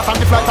 The pilot and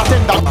the flight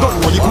attendant don't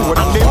know you good.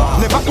 And them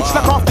never itch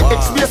like off the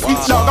XBS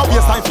each log a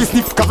waistline fi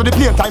sniff. Cause of the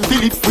plane time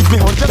Philip. With me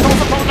 100,000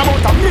 pound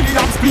amount of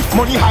million split.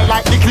 Money high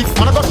like the cliff,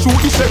 man I got shoot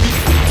the sheriff.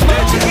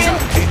 Smoking,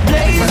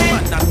 blazing,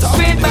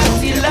 straight back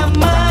till the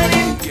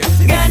morning.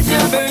 Ganja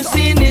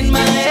bursting in my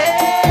head.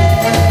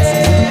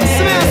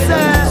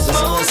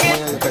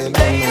 Smoking,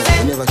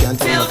 blazing,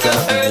 till the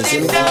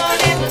early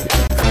dawning.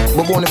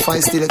 But when if I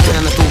still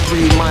can to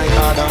free my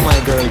God and my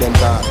girl them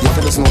car. You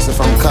fellas know say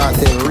from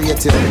Kartel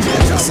rate you.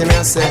 See me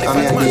I say I'm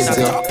here date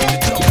you.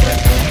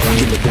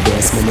 Give it the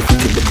best, man, if you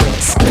give the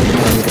best. Let the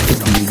man get the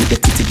deal, you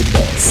get it to the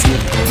best.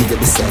 Give it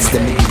the sense,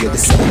 then me give it the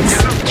sense.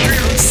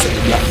 Say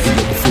black, give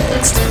it the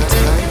flex.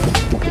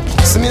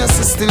 See me I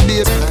say still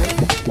date.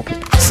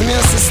 See me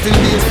I say still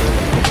date.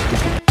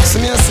 See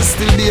me I say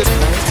still date.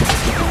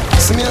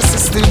 See me I say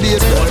still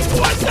date.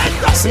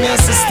 See me I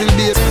say still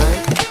date.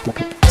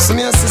 See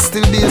me I say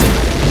still date.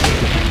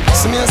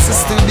 See me I say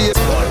still date.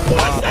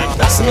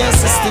 See me I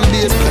say still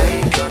date.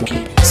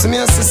 See me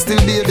and still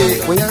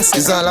baby, when you see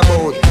it's all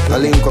about a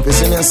link up. You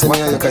see me and see me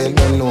and you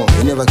don't know.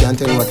 You never can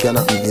tell what can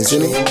happen, you see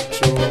me?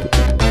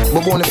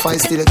 But when the fight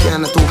still you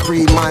can't to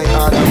pre my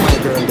heart and my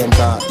girl them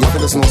car. You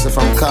feel just know say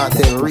from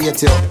Kartel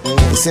rate you.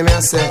 You see me and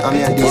say I'm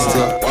your date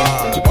you.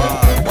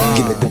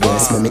 Give it the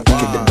best, let me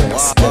kick it the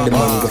best. Let the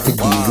money go for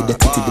you, with the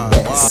titty the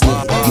best.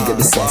 Give it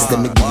the sex,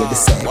 let me give you the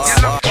sex.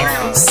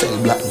 Sell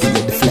black, give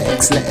you the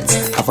flex.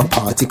 Let's have a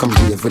party, come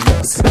rave with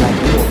us. Like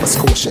Nova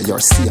Scotia, you're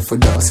safe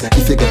with us.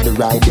 If you get the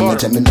ride in the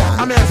Gemini,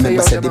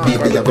 remember said the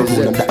baby have a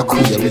rule on the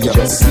Aquarius. You're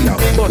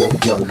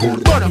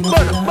good,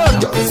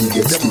 you're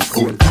get stiff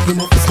good. If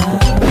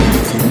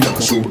you're not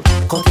sure,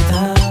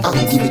 I'll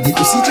give you the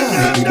pussy jam,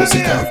 the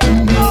pussy jam.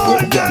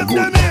 You're good,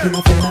 you're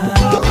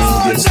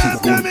get stiff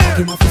good.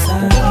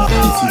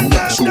 If you're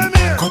not sure,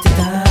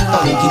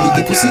 I'll give you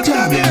the pussy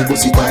jam, the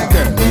pussy jam.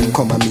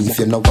 Come at me if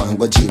you no want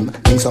go gym.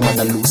 Bring some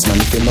other loose man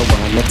if you no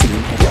want no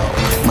team. Yo,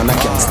 man I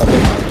can't stop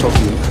when I'm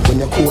talking. When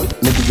you're cold,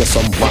 maybe you're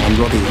some warm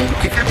rubbing.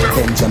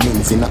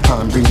 Benjamins in a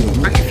palm bringing.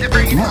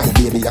 My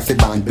baby I feel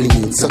band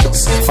blinging. So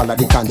just follow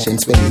the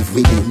conscience when live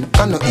within.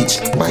 I know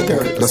each, my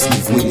girl just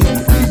live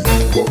within.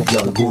 Walk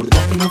y'all good,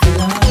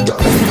 y'all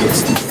feel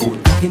stiff good.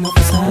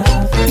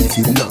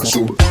 If you're not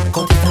sure,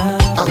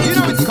 I'll give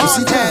you the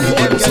pussy jam,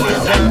 the pussy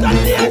jam.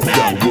 Walk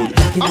y'all good.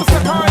 I'm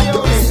surprised, you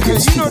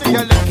know the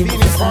girl is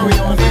feeling sorry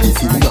on it. If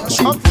you're not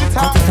sure,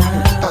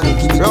 I'll give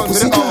you the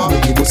pussy jam,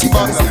 the pussy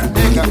jam.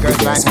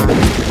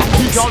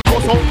 The girl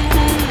goes out,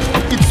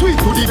 it's sweet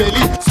to the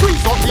belly.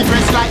 Squeeze up the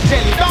breast like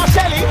jelly. Now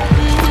Shelly,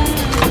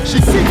 she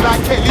sing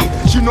like Kelly.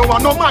 She know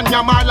I no man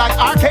yammer like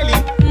R. Kelly.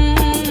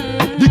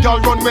 The girl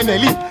run when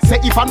Ellie say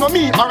if I know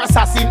me or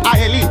assassin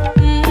I Ellie.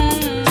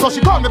 So she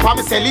call me pa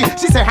me Sally.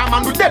 She say her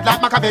man will dead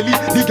like Machiavelli.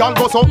 The girl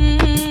goes up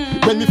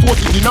when me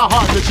 40 in her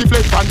heart. Make she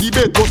flex and the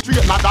bed go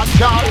straight like that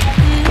girl.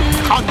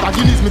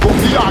 Antagonism go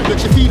VR. Make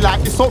she feel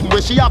like it's something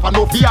where she have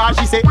no VR.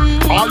 She say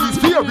all is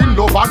fear in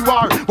love and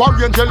war.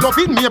 Warrior angel love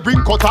in me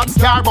bring cut and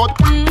scar. But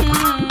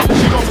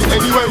she love it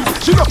anyway.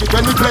 She love it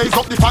when we blaze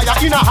up the fire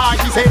in her heart.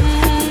 She say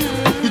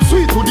it's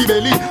sweet to the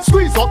belly.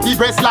 Squeeze up the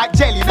breast like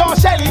jelly. Don't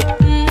Shelly.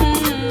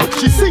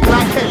 She sing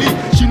like Kelly.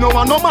 She know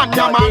I no man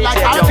yammer like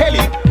R.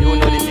 Kelly.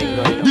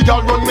 The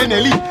girl run when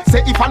Ellie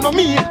say if I know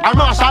me I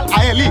Marshall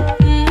I Ellie.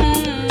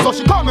 So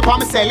she call me pa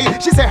me Sally.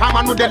 She say her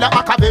man would dead like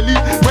Machiavelli.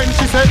 When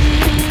she say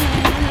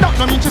that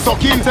no mean she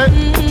sucking say.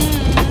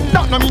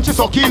 That no mean she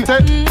sucking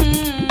say.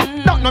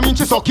 That no mean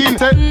she sucking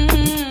say.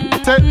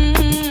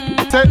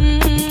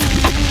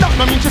 That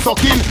no mean she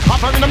sucking.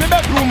 Have her in my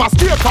bedroom a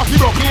straight coffee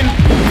broken.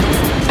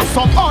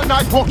 Some all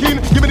night walking.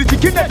 Give me the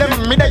ticket that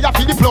them me there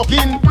for the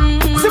plucking.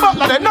 See but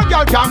like no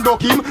girl can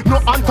duck him. No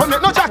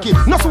Antoinette, no Jackie,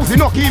 no Susie,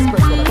 no Kim.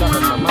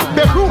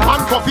 Bedroom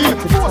handcuff him.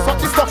 Force up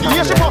the stuff in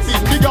here she puffin.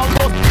 The girl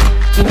goes.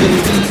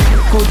 Baby,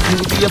 could you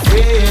be a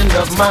friend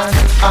of mine?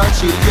 I'll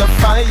chill your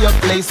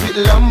fireplace with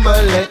lumber.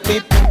 Let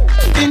me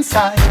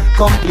inside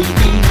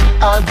completely.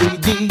 I'll be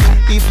the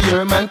if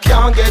your man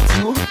can't get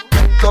you.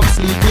 Come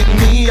sleep with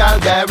me, I'll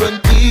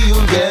guarantee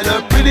you'll get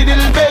a pretty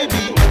little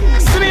baby.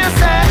 See me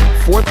say,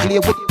 foreplay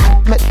with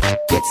me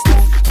get stiff.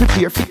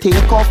 Prepare for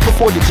take off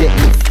before the jet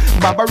lift.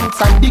 Baba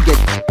roots and dig it.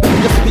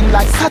 You spin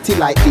like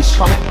satellite dish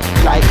from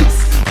like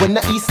this. When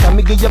the Easter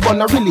me give you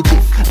bun a really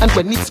jiff. And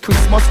when it's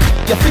Christmas,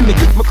 you feel me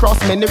give me cross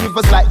many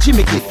rivers like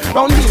Jimmy Cliff.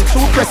 Round hill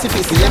through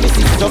precipice, let me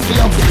see just the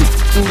opposite.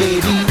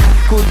 Baby,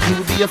 could you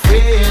be a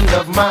friend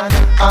of mine?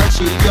 I'll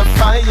chill your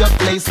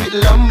fireplace with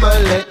lumber.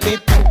 Let me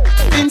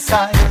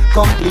inside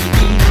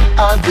completely.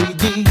 I'll be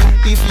the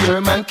if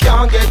your man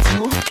can't get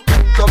you.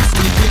 Come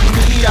sleep with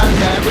me, I'll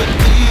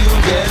guarantee you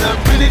get a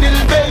pretty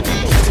little baby.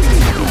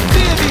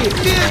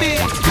 Baby,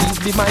 please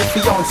be my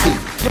fiancé.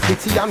 You're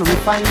pretty and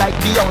refined like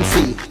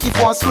Beyonce. If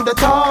once to the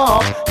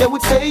top, they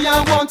would say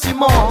I want you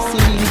more. See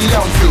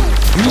Beyonce.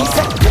 Me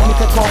say, let me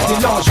take off the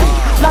lingerie.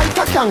 Like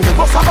a kangaroo,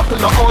 bust a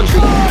buckle of laundry.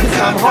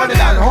 Cause I'm harder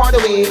than hard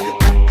away.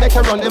 Make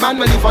a run the man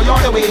really for your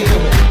way.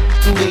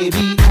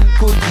 Baby,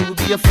 could you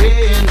be a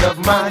friend of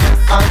mine?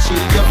 I'll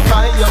chill your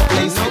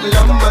fireplace with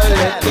lumber.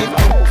 Let me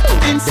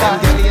inside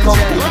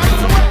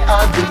completely.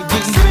 I'll be the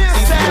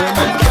if your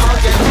man can't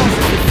get me.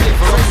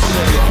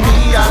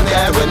 I'm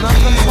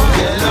guarantee you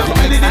get a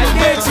pretty little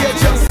baby.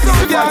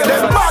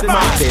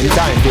 10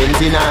 times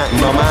 29,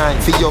 no mind.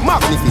 For your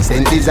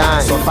magnificent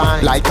design. So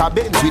fine, like a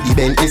Benz with the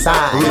Bentley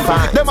sign.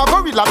 Refine, them a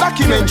gorilla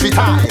documentary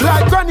time.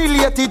 Like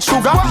granulated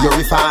sugar, you're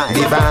refined.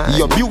 Divine,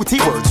 your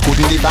beauty words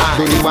couldn't define.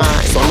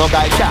 Rewind, so no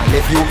guy can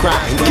if you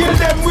crying. Kill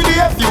them with the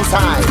FU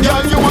sign.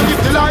 Girl, you want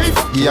live the life?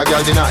 Give a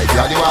girl the knife,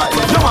 you're the wife.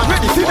 You want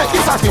ready to make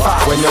the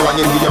sacrifice. When you're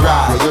running with your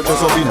ride, when you're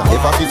just up in a,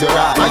 ever fit your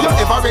ride. Are you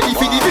ever ready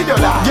for the video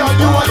life? Girl,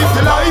 you want live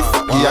the life?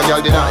 Give a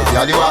girl the knife,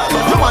 you're the wife.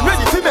 You man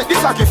ready to make the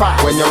sacrifice.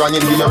 When you're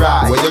running to your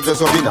right, when you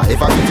just up in a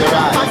ever fit your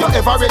right. And you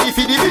ever ready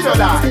for the video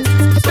life.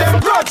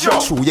 Them grudge you.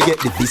 True, you get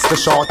the Vista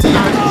shorty.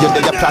 You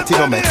get the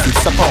platinum at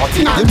 6 a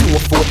party. You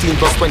know 14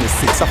 plus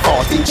 26 a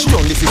 40. She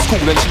only see school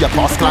and she a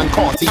pass clan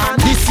county.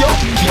 This yo,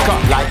 kick up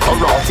like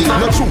karate.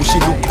 Not true, she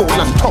look old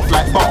and tough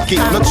like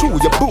Barky. Not true,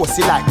 you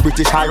bossy like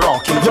British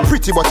hierarchy. You're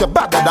pretty but you're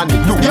badder than the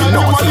blue. Girl,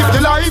 you want live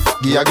the life.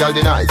 Give a girl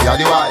the knife, you're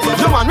the wife.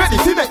 You man ready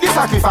to make the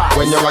sacrifice.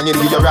 When you're running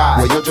to your right,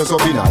 when you just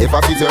up in a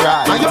ever fit your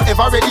right. And you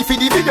ever ready for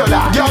the video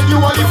life. Girl, you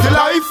want live the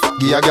life.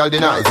 Give a girl the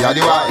knife, you're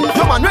the wife.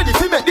 You man ready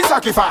to make the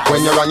sacrifice.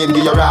 When you're running to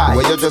your right,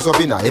 when you just up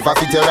in a ever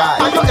fit your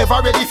right. And you ever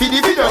ready for the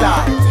video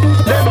life.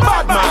 Them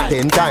bad man.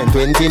 10 times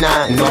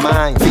 29, no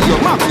mind. See your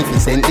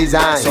magnificent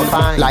design. So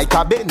fine, like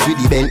a Benz with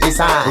the Bentley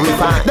sign.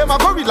 Refine. Them a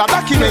gorilla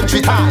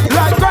documentary time.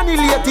 Like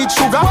granulated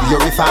sugar.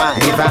 You refine,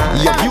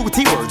 divine. Your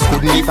beauty words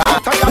couldn't be fine.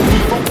 Tired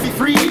people be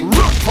free.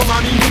 Run for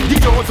money. The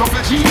doors of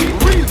the G.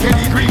 Real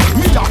pedigree.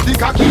 Me off the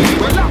khaki.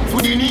 Well up to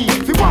the knee.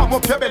 Fi warm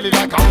up your belly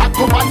like a hot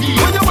cup of tea.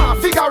 When you want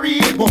figure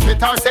it,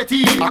 buffet or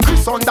settee. A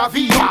Chris on the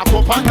V. Walk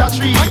up on the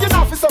tree. And you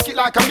know fi suck it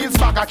like a Mills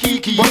bag of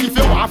Kiki. But if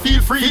you want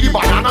feel free, the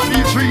banana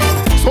feel tree.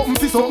 Something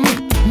fi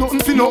something. Nothing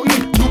fi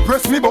nothing. You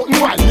press me button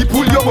while me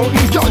pull your button.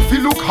 Girl fi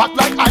look hot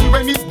like ice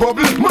when it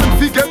bubble. Man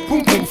fi get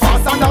pum pum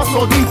faster than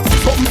sudden.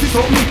 Something fi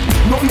something.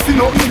 Nothing fi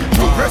nothing.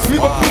 You press me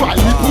button while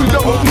me pull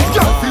your button.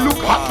 Girl fi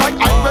look hot like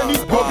ice when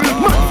it bubble.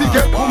 Man fi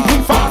get pum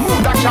pum fast.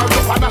 That carry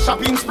up on a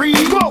shopping spree.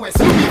 Go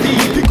West Louis V.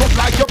 Pick up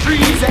like your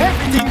breeze.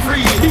 Everything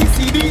free.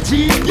 DCDG.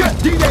 Yeah,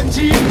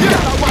 DNG. Yeah,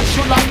 I watch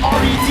you like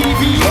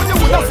RETV. When you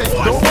woulda said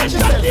don't watch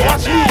yourself,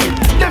 watch me.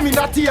 Them in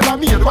a tailor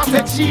made what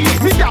a cheese.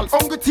 Me gal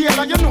hungry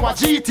tailor, you know a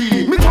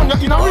GT. Me turn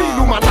you in a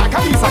real woman like a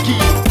Lisa Key.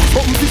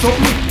 Something fi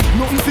something,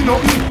 nothing fi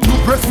nothing. You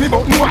press me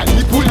button while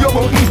me pull your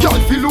button. Gal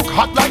fi look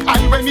hot like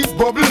ice when it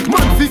bubble.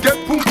 Man fi get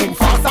pum pum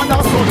faster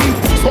than sudden.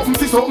 Something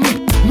fi something,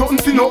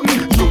 nothing fi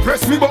nothing. You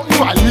press me button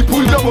while me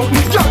pull your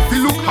button. Gal fi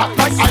look hot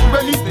like ice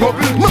when it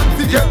bubble. Man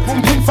fi get pum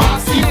pum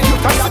fast. If you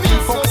can see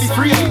fuck the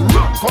free.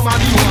 Run come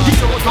on you,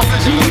 get out of the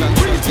G.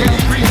 Real jelly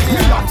green,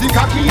 me off the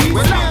khaki.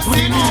 Well down to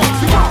the knee,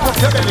 fi walk up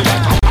your belly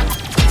like a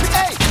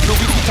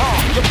Louis Vuitton,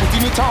 you put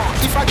in it on.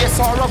 If I get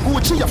Sarah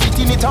Gucci, you fit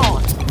in it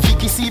on.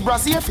 Vicky C.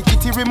 Brazil, fit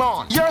it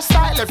Ramon. Your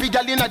style, every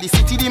gal in the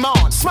city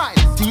demand. Smile,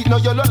 teeth no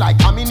yellow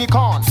like a mini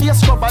corn. Face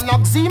scrub and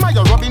eczema,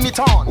 you're rubbing it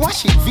on.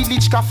 Wash it,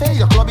 Village Cafe,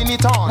 you're clubbing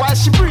it on. While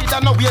she breathe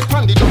and no wait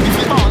pan, they don't be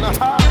born.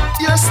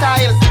 Your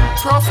style,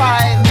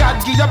 profile, God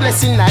give your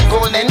blessing like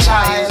golden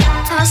child.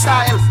 Her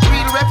style,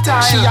 real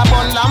reptile. She a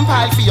bun lamp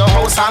pile for your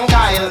house and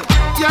Kyle.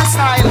 Your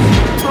style,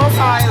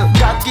 profile,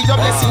 God give your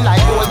blessing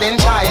like golden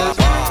child.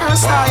 Her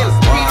style,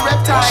 real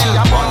reptile. She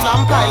a bun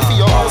lamp pile for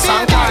your house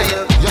and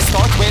Kyle. You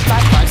start wet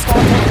like Vybz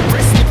Kartel.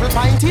 Breast nipple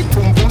pinted,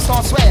 boom boom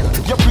start swell.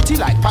 You're pretty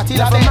like Patty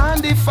LaBelle. Never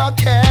mind if I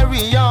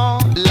carry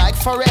on like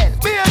Pharrell.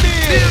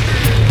 Baby,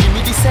 give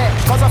me the set,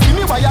 cause I feel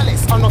me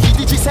wireless. I know fi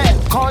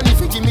Digicel. Call me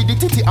fi give me the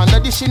titty under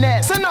the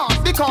Chanel. So no,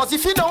 because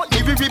if you don't,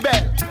 you will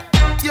rebel.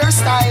 Your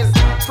style,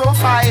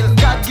 profile,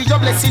 God give your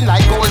blessing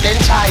like golden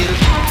child.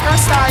 Her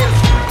style,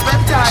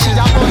 reptile. She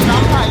a bun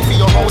and pile for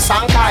your house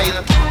and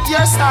Kyle.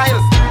 Your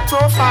style,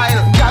 profile,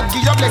 God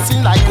give your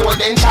blessing like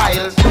golden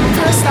child.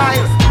 Her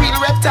style, real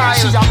reptile.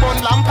 She a bun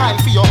and pile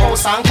for your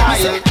house and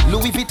Kyle.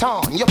 Louis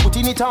Vuitton, you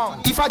putting it on.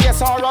 If I get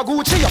Sarah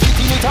Gucci, you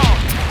fitting it on.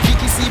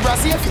 Vicky C.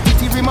 Brazil, fit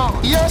it Ramon.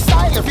 Your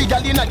style, every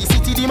gal in the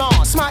city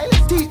demand. Smile,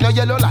 teeth no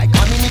yellow like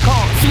a mini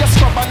corn. Face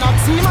scrub and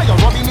eczema, you're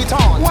rubbing it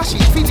on. Wash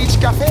it,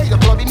 Village Cafe, you're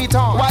clubbing it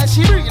on. While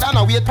she breathe and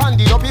a wait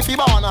pandy up if you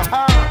born.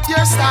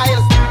 Your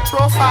style,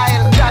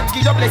 profile, God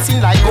give your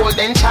blessing like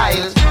golden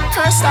child.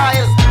 Her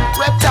style,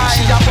 reptile.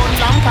 She a bun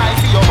lamp pile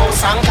for your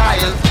house and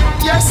Kyle.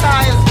 Your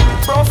style,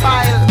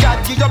 profile, God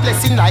give your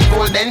blessing like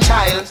golden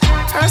child.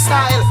 Her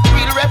style,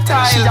 real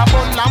reptile. She a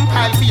bun lamp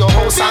pile for your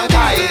house and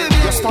Kyle.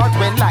 You start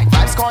well like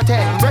Vybz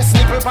Kartel. Breast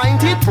nipple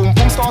pinted, boom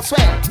boom start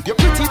swell. You're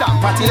pretty damn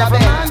Patty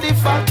LaBelle. And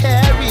if I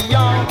carry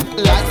on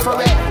like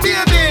Pharrell.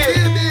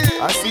 Baby,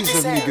 I see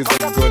some niggas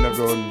that gonna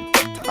run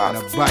on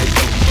a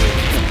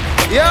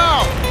bike.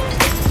 yo,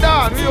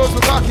 Dan, we also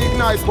talking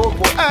nice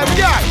popo.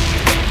 Yeah.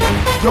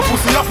 Your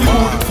pussy a fi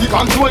good, you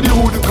control the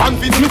hood.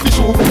 Convince me fi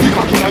show, the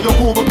cock inna your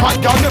boob. Bad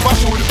girl never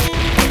should.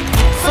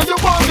 So you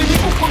want me, the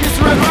cook for Miss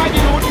Red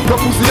Riding Hood. Your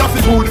pussy a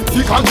fi good,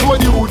 you control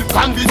the hood.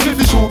 Convince me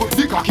fi show,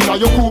 the cock inna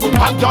your boob.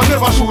 Bad girl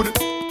never should.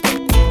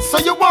 So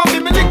you want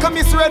me lick a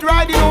Miss Red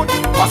Riding Hood.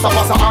 Passa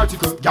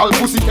article, y'all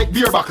pussy take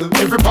beer buckle.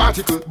 Every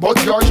particle,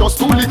 but you're just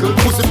too little.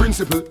 Pussy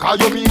principle, call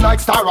you mean like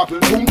star apple.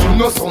 Boom boom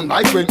no sound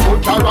like when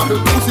old car rattle.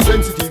 Pussy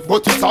sensitive,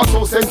 but it's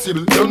also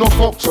sensible. You're no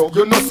fuck show,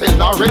 you're no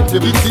sell or rent.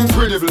 It's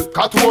incredible,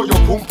 cat war your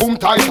pum pum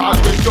tight and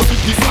when you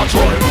fit this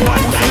natural.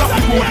 Pussy a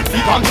fi good,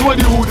 you control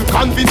the hood.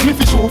 Convince me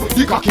fi show,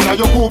 the cock inna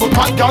your boob.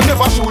 Bad girl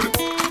never should.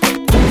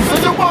 So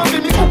you want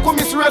me cook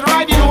Miss Red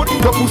Riding Hood.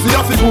 Your pussy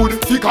a fi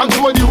good, you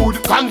control the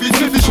hood. Convince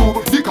me fi show,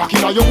 the cock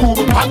inna your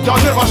boob. Bad girl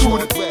never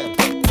should.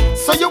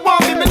 So you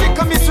want me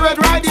little Miss Red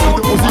Riding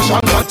Hood? Position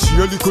like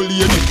cheer little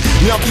lady.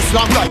 Me have this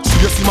slam like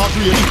Tracy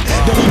McGrady.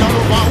 Then in a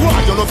love war,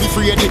 you know be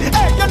afraid.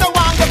 Hey, you know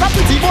what? Get a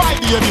pretty boy,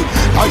 baby.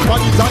 I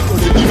find it like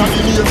you in a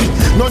navy.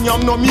 None yam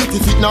no meat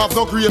if it now have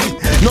no gravy.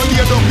 None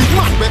here don't big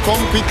man we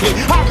come quickly.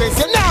 Always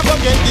you never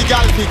get the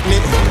girl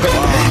picnic.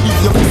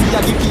 If you see a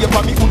the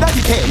paper, me coulda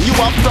depend. You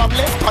have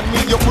problem, and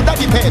me you coulda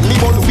depend. Me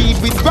bun weed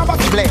with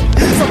gravity blend.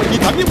 So when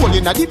it a me roll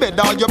inna the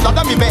bed, all your blood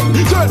a me bend.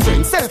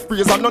 Girlfriend,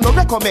 self-praise and none no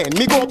recommend.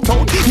 Me go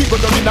uptown, me go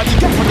down inna the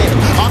ghetto for them.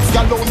 Ask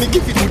your loan, me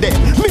give it to them.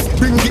 Me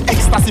bring the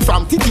ecstasy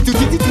from titty to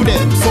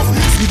them. So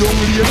see don't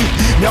really,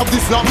 me have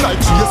this love like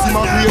Tracy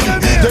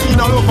McGrady. Then in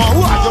a love and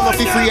war, you no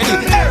fi afraid.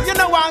 Hey, you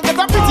know what? Get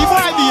a pretty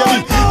boy,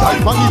 baby.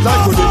 Like on it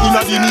like you dey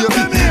inna the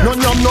navy.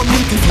 None yam no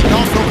meat if it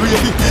not no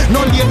gravy.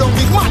 None lay down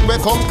big man we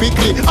come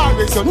quickly.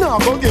 Always you now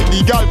go get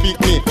the girl pick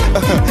me.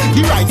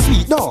 The right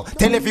sweet no.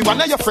 Tell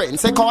everyone of your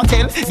friends say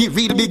Kartel. The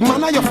real big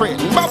man of your friend.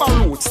 Baba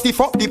Roots stiff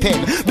up the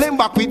pen. Blame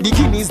back with the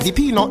guineas, the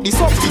peanut, the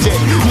substitute.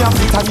 Me have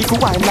Britannic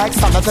wine like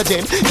salad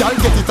again. Y'all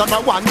get it on a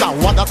one down,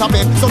 one at a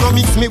bed. So no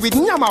mix me with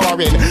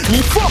Nyamawaren.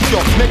 Me fuck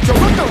you, make you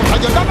run out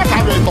and you love a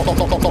Karen.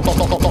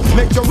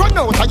 Make you run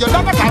out and you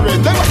love a Karen.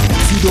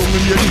 See don't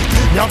really.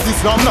 Me have this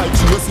lamb like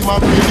Tracy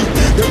McGrady.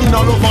 Then in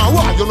a love and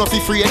war, you no fi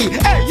afraid.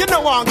 Hey, you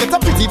know what? Get a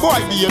pretty boy,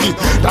 baby.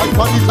 Like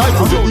on it like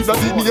you in a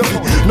navy.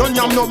 None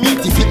yam no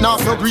meat if it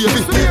not no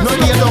gravy. No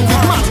lay down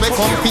big man we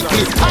come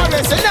quickly.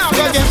 Always say now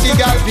go get the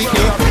girl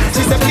picky.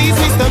 She said please,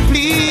 mister,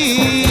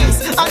 please.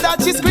 And that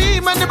she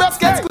scream and the breast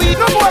get squeezed.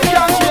 No boy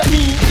can't treat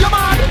me. You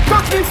mad?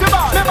 Touch me so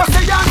bad. Never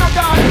say you're not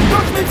God.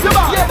 Touch me so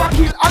bad. You ever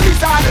kill a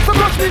lizard? So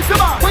touch me so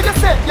bad. When you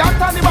say you're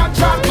Taliban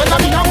chat, when I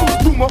mean I move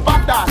boom up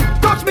back that.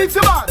 Touch me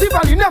so bad. The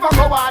valley never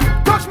go on.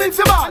 Touch me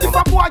so bad. If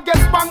a boy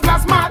gets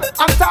banglass mad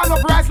and stand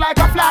up rise like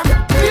a flag,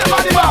 feel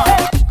body bar.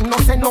 No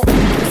say no.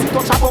 See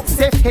touch a up,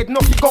 safe head no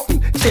he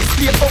gotten. Chest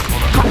straight up.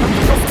 Can't be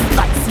just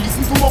like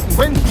season to up.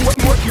 When you want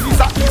more kill is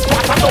at least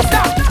quarter does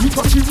that. Me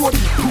touch the road,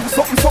 do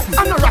something.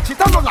 I'm no ratchet,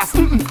 I'm no last.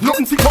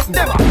 Nothing to cut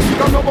never. She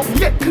don't know about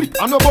yet clip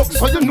and no bug.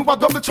 So you know a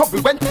double trouble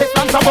when take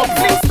plans above.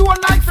 Things do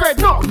like Fred,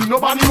 no, you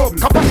know Barney Rub.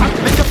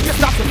 Capacity, make your face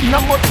that in a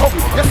mud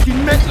trouble. Your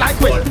skin melt like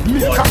well,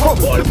 milk a cup.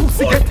 The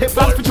pussy get take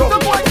plans for trouble. The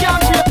boy can't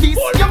treat this,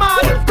 you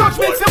mad. Touch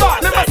me so bad,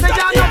 never say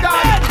you're not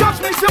God. Touch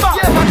me so bad,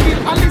 you ever kill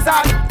a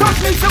lizard. Touch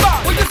me so bad,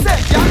 when you say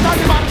you're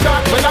Taliban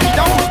chat. When I'm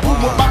down,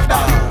 boom up back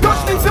down.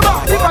 Touch me so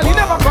bad, the valley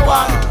never go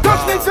on.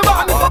 Touch me so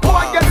bad, if a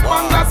boy gets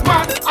banglass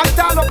mad and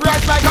stand up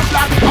right like a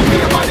flag. I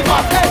feel body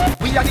back, hey,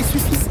 we are the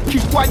Swifties.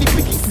 Keep why the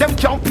quickies. Them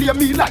can't play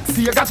me like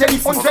Sega Jenny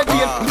 100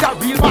 years. We a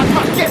real bad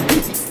man, get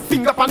busy.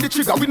 Finger on the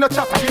trigger, we no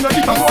chatter, we no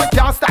little boy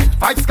can't style.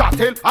 Vybz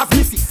Kartel as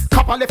missus.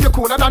 Couple left you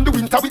colder than the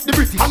winter with the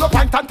British. And no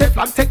pint and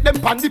Teflon, take them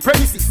pan the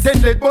premises.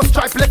 Then let bus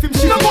stripe left him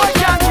shit. No boy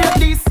can't hear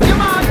this, you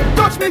man.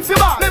 Touch me so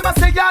bad, never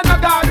say you're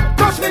not God.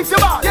 Touch me so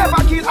bad, you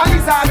ever kill a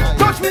lizard.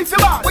 Touch me so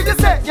bad, when you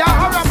say you're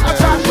haram a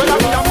trash. When I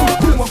mean I'm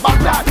boom up back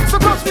that. So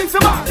touch me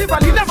so bad, the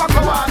valley never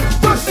come on.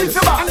 Touch me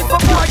so bad, and if a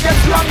boy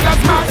gets long as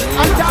man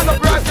and turn up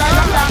right like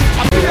a flag.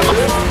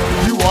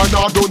 You are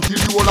not done till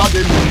you all of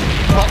them.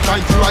 Back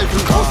 90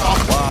 rifle bust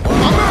up.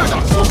 A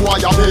murder, some boy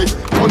a beg.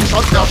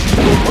 Gunshot dash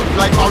me go up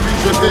like a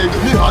ridge peg.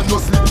 Me hand no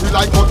slip me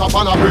like butter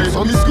pan a bread.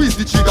 So me squeeze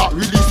the trigger,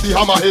 release the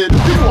hammerhead.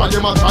 The one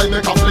them a try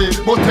make a play,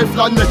 but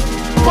Teflon neck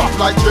pop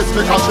like dress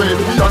make a trade.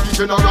 We are the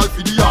general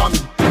for the army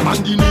and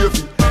the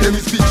navy. Them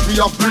is bitch, we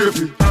have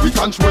bravery. We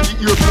control the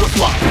Air Force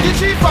One. The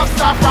chief of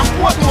staff from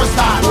Portmore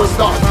Star.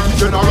 The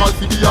general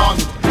for the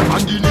army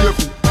and the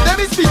navy. Them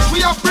is bitch,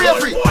 we have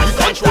bravery. We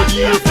control the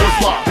Air Force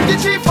One. The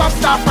chief of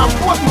staff from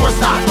Portmore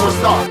Star.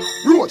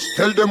 Roach,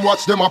 tell them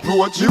watch them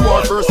approach. You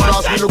are first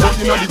class, we no go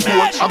in the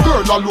coach. A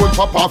girl alone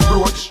pop off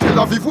roach.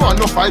 Tel Aviv want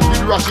no fight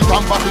with Rashid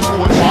and battle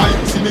coach. Why?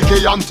 See me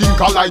K and think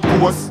I like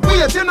post.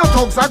 Wait, you no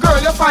thugs, a girl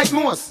you fight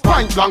most.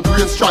 Point blank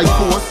rain strike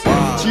force.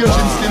 Change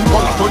him skin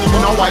color, turn him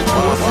in a white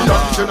horse. We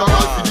are the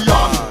general for the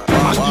army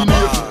and the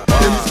navy.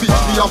 Them is bitch,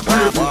 we have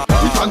bravery.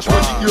 We control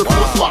the Air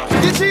Force One.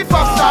 The chief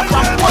of staff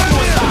from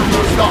Portmore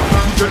Star.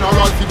 The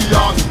general for the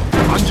army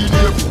and the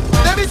navy.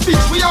 Them is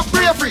bitch, we have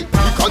bravery.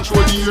 We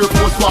control the Air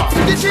Force One.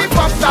 The chief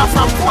of staff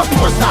from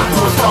Portmore Star.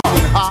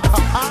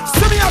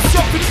 So me have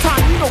shot to the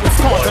time, you know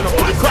it's called up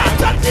to the crime.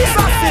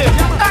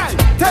 Hey,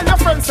 tell your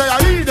friends say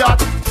I hear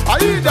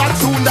that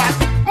tune that.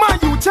 Man,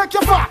 you check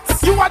your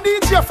facts. You a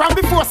DJ from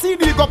before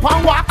CD go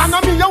pan wax. And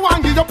I mean you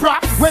want give your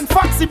props. When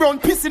Foxy Brown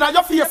pissing on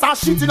your face and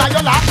shitting on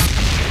your lap.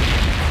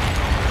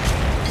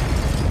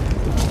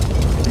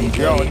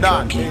 Yo,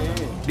 Dan,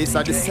 this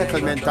is the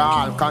settlement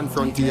hall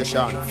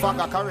confrontation.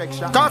 Fagger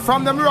correction. Cause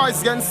from them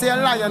Royce against the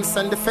Alliance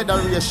and the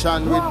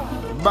Federation with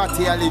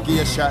Batty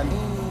allegation.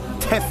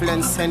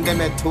 Teflon send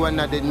them to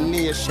another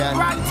nation.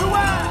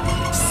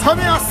 So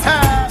me a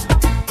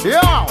say,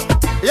 yo.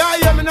 Yeah,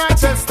 yeah, me not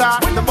tell star.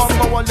 When the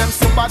bumper wall them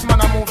so bad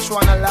man I move through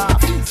and I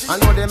laugh. I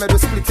know they made a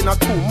split in a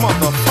two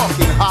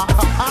motherfucking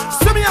ha.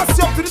 So me ask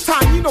you up to the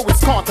time, you know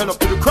it's caught up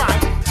to the crime.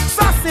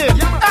 Sassy,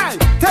 hey,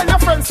 tell your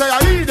friends say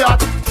I hear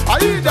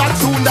that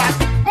tune that.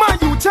 Man,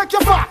 you check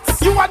your facts.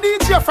 You a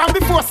DJ from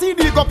before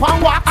CD go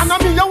pan wax. And I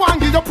mean you want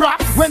give your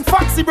props. When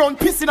Foxy Brown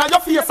pissing on your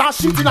face and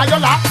shooting on your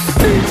lap.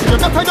 DJ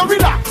better you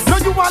relax. Now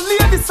you want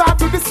ladies start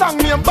to the song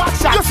name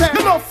Backshot. You say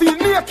you don't feel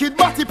naked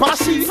body pan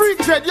sheet. Free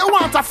trade you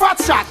want a fat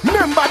shot.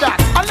 Remember that.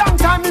 A long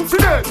time in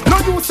today.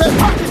 Now you say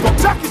pack it up,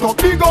 jack it up,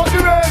 big out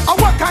the rain. And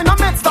what kind of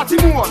meds that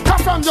you want?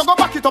 Cause from you go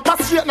back it up and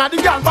straight now the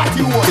girl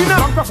body hole.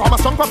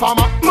 Strong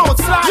performer, mouth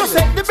slide. You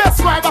say the best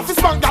ride of his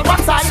spunk girl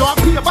backside. So I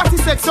pay body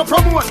sex you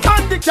promote.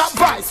 Handicap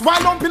vice,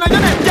 while lumping on your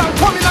neck, girl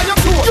coming on your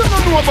throat. You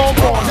don't know about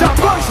porn, that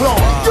gun flow.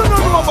 You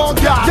don't know about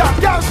girl, that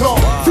girl flow.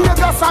 Feel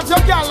just have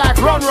your girl like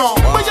run wrong.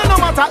 But you know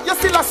what that, you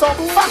still a some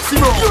Foxy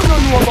bro. You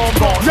don't know about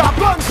porn, that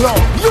gun flow.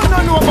 You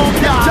don't know about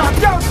girl, that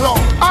girl flow.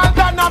 All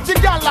that have the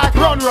girl like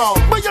run wrong.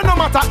 But you know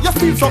what that, you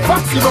still so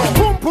Foxy bro.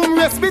 Boom boom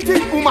rest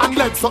between woman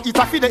legs, so it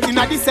a fit in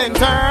the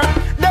center.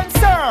 Then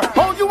sir,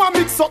 how you a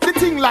mix up the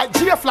thing like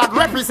J flag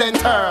represent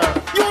her?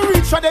 You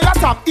reach for the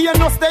top, ear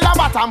no stay a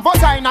bottom,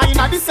 vagina in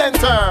the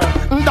center.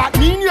 That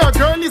mean your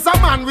girl is a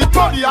man with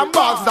body and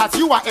balls that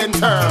you are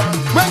enter.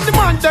 When the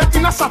man them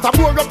in a shot a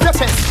bore up your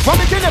chest, what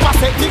we can never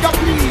say, nigga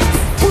please.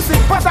 Pussy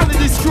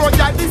patently destroy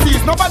your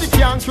disease, nobody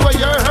can cure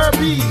your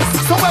herpes.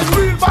 So when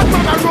real bad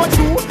man a road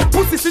you,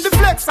 pussy see the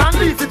flex and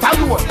leave it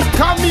alone.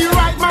 Call me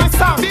write my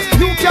song,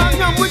 you can't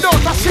yam without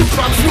a shit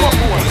from your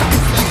phone.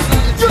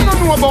 You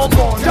don't know about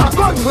porn, that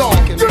gun flow.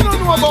 You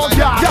don't know about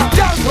girl, that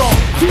girl flow.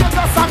 You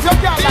just have your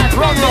girl like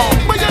run wrong.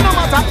 But you know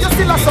matter, you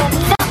still a some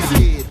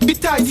Foxy. Be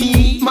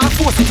tighty, my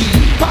forcity.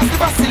 Pass the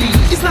Vaseline,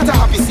 it's not a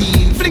happy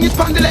scene. Fling it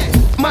on the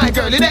left, my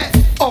girl is there.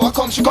 Oh, I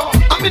come she go,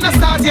 I'm in a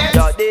start yet.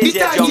 Be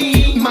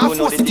tighty, my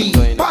forcity.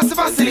 Pass the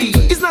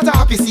Vaseline, it's not a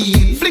happy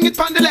scene. Fling it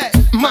on the left,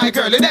 my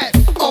girl is there.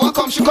 Oh, I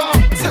come she go,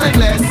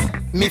 timeless.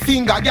 Me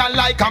finger girl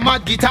like a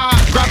mad guitar.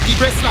 Grab the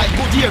breast like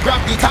good year grab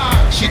guitar.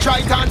 She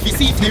try to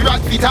see if me rat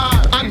fit her.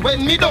 And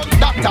when me done,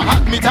 doctor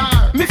had me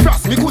tar. Me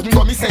frost me couldn't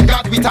go, me send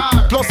God with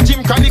her. Plus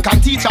gym chronic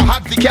and teacher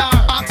had the car.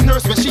 Ask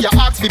nurse when she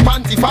ask me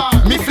panty far.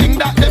 Me fling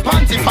that the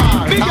panty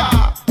far.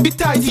 Bigger, be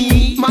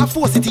tighty, my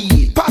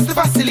forcity. Pass the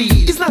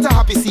Vaseline, it's not a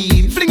happy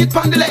scene. Fling it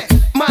on the left,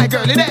 my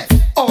girl is there.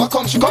 Oh, I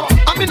come she go,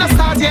 I'm in a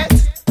start yet.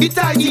 Be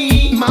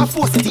tighty, my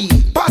forcity.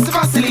 Pass the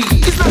Vaseline,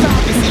 it's not a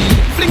happy scene.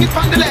 Fling it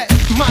on the left,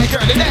 my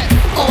girl is there.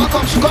 Oh, I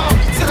come she go,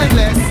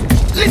 timeless.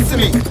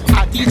 Listen me,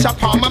 I teach a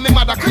palm and me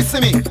mother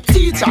christen me.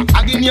 Teacher,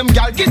 I give name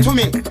girl get to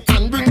me.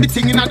 And bring the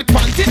thing in the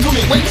panty to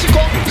me. When she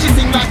come, she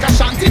sing like a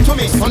shanty to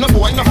me. Son of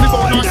boy, nothing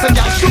about her, say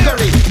girl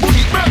sugary.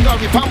 Boogie,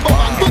 burgery, pambo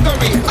and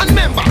boogery. And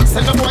member,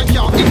 send a boy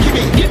can't icky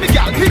me. Give me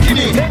girl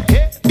bikini.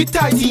 Be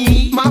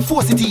tighty, my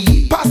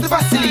forcity. Pass the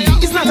Vaseline,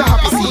 it's not a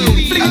happy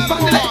scene. Fling it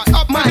on the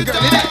left, my girl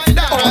is there.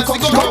 Oh, I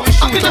come she go,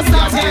 I'm in a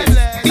start yet.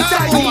 Be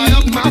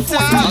tighty, my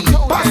forcity.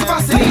 Pass the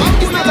Vaseline,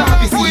 it's not a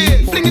happy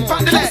scene. Fling it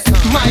on the left,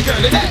 my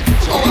girl is there.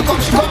 Oh, I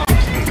come she go.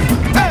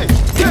 Hey,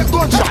 take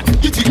gunshot,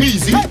 it is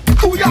easy.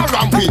 Who ya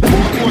ramping?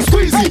 More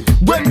squeezy.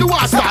 When the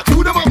war start,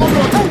 who them a go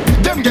run to?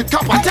 Them get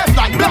copper test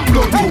like black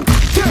blood too.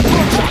 Take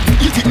gunshot,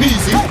 it is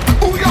easy.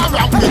 Who ya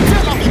ramping?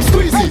 Tell them it's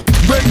squeezy.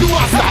 When the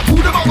war start, who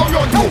them a go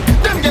run to?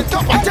 Them get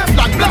copper test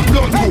like black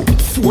blood too.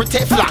 4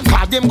 Teflon,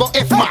 cause them go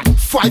F-man.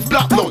 5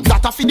 black blood,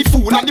 that a for the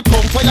fool and the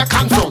pump where you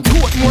can front. 2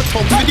 more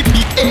thumbs with the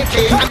big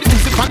AK and the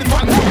music on the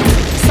front front.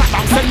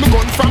 Saddam send me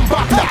gun from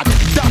Baghdad.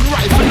 Damn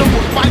rifle no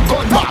gun my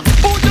gun back.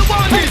 Who the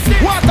one is?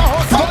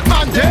 Waterhouse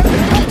gunman there.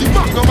 Give the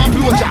magnum a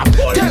blowjob.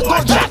 Take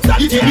gunshot,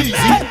 it is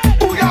easy.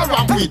 Who ya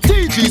ramp with?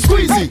 TG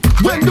squeezy.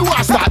 When the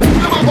war start, who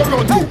them a go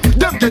run to?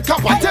 Them get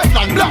copper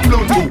Teflon black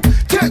blood too.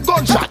 Take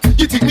gunshot,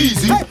 it is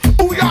easy.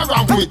 Who ya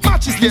ramp with?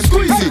 Matches get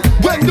squeezy.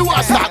 When the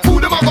war start, who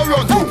them a go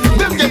run to?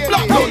 Them get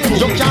black blood too.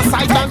 You can't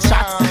sight and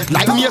shot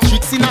like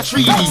Matrix in a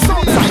 3D.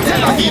 Southside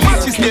Tel Aviv,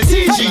 matches get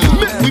TG.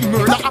 Make we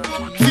murder up,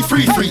 be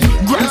free.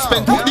 Grand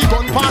spend put the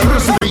gun past the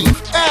screen.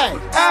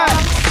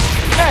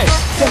 Hey,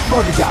 take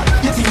bodyguard,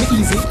 you think me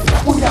easy?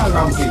 Who ya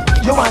around me?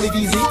 You want it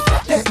easy?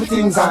 Take me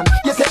things and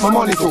you take my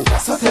money too.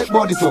 So take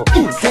body too,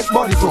 take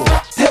body too.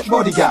 Take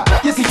bodyguard,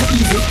 you think it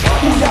easy?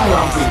 Who ya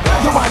around me?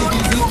 You want it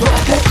easy?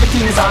 Take me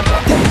things and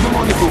take my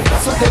money too.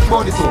 So take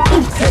body too,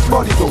 take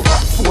body too.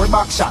 4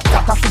 back shot,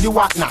 that a for the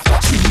walk now.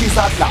 3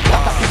 lizard lap,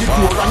 that a for the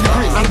door and the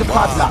grill and the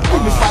padlock.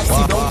 Give me 5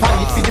 sit down, pan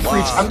it for the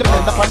fridge and the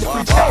blender for the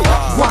fridge. Hey,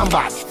 one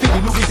bag, for the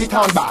Louis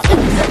Vuitton bag.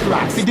 Set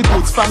right, for the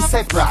goods from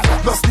set right.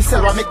 Plus the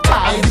ceramic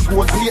tie and the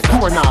gold plate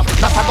doorknob.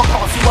 That a go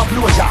cost you a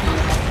blowjob.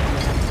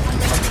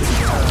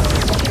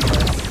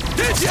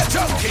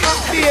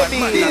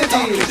 Baby,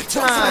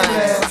 time.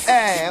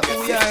 Hey,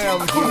 who I am?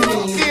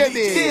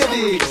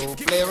 Baby,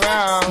 play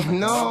around,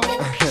 no.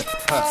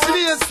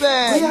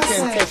 Seriously, you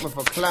can't take me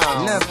for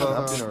clown. Never.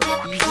 I've been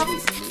around.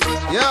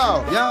 Yo.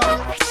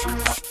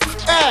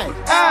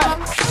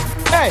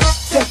 Hey,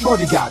 take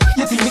bodyguard,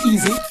 you think me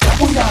easy?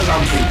 Who ya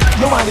around me?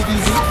 You want it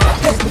easy?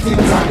 Take me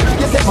things and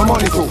you take my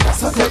money too.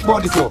 So take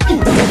body too,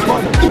 take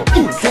body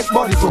too, take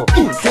body too,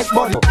 take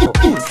body too,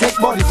 take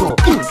body too,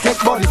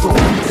 take body too,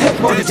 take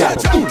bodyguard,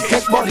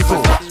 take body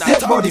too,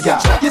 take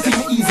bodyguard. You think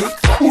me easy?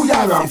 Who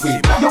ya around me?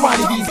 You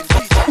want it easy?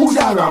 Who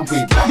ya around me?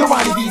 You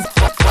want it easy?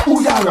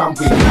 Who ya around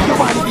me? You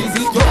want it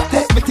easy? You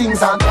take me me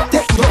things and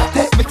take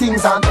me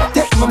things and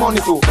take my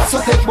money too. So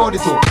take body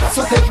too.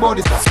 So take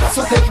body too.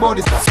 So take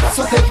body too.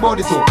 So take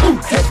body too.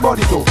 Take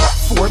body too.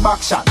 4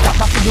 back shot, that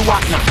a for the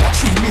walk now.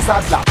 3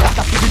 lizard lock, that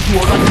a for the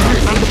door and the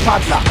grate and the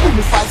padlock.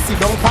 Me 5 sit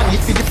down pan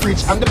it for the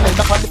fridge and the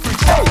blender for the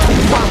fridge. Hey,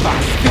 1 bar,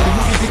 for the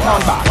movie the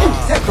can bar.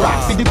 Take rack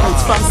for the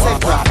boots from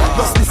Segra.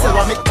 Plus the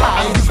ceramic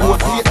tie and the gold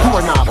plate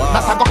doorknob.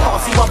 That a go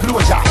cost you a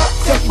blowjob.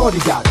 Take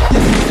body girl, you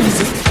take it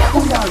easy. Who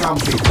you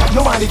ramping?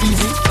 You want it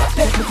easy?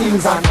 Take me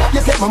things and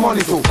you take my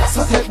money too.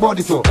 So take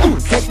body too.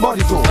 Take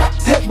body too.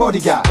 Take body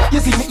girl, you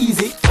see me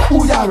easy.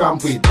 Who you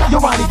ramp with? You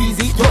want it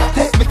easy?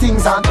 Take me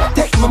things and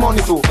take my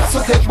money too.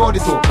 So take body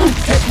too.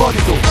 Take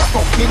body too.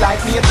 Fuck me like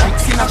me a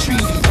tricks in a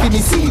 3D. Give me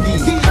CD,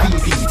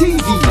 DVD,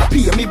 TV.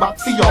 Pay me back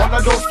for all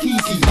of those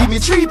kiki. Give me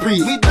 3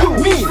 free. With you,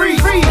 me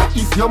free.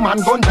 If your man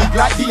gun big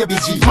like Baby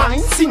G, mine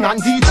sing and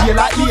DJ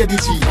like Lady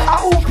G. I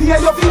hope pay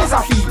your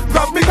visa fee.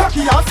 Grab me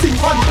cocky and sing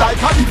funny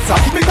like a pizza.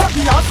 Give me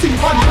cocky and sing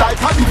funny like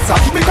a pizza.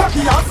 Give me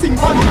cocky and sing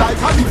funny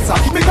like a pizza.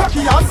 Give me cocky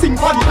and sing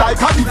funny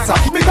like a pizza.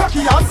 Give me cocky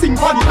and sing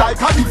funny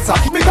like a pizza.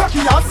 Give me cocky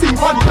and sing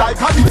funny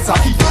like a pizza.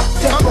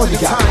 Take body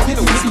girl, you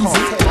know it's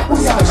easy. Who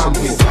you man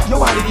with? You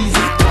want it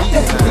easy?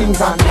 Take the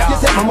things and you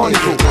take my money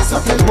too. So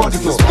take body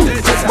too.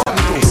 Take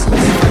body too.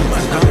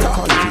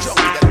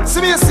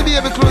 See me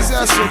every close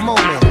your soul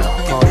moment.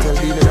 Kartel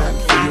dealing and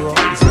you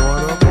are is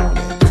one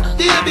opponent.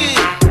 Baby,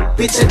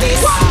 picture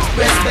this,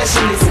 breast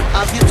specialist.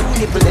 Have you 2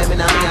 nipple them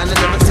in a me and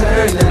never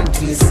turn and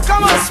twist.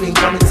 Come on, swing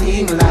from a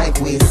team like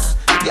whiz.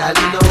 Y'all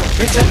you know,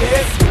 picture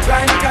this,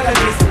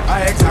 gynecologist.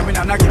 I examine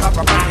and I give a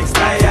proper fixed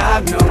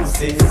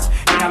diagnosis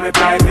in a my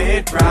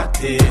private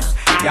practice.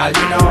 Y'all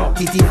you know,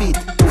 titty fit,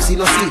 pussy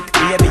no sick.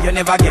 Baby you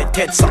never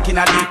get sucking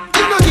a dick.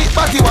 You no get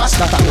body wash,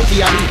 that a no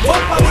fear me.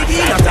 What for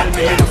me you tell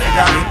me you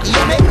figure it.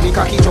 You make me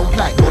cocky jump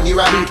like bunny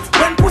rabbit.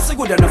 When pussy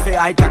good enough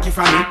I cocky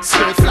from it.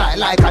 Skirt fly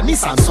like a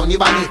Nissan Sunny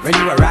Bonnet. When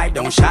you a ride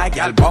down shy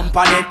girl bump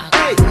on it.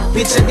 Hey,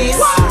 picture this,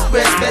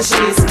 breast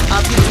specialist.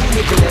 Have you 2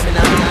 nipple them in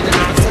a me and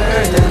never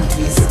turn and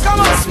twist. Come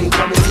on, swing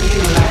from a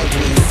team like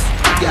this.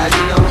 Y'all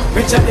you know,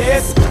 picture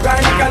this,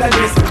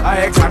 gynecologist.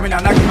 I examine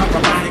and I give a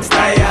proper fixed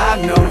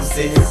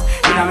diagnosis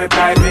in a my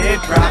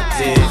private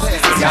practice.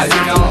 Y'all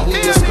you know,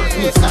 me just cut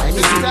me time,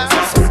 me see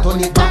so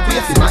turn it back,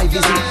 wait for my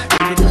visit.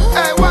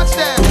 Hey, watch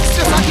them,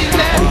 just a kill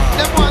them.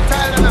 Them want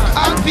tile and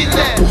I'll feel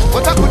them.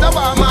 But I could have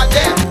warm my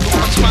them. Too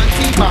much man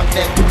see back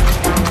them.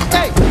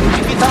 Hey,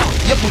 keep it on,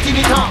 you put in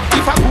it on.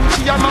 If I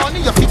Gucci your money,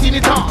 you fit in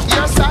it on.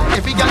 Your side,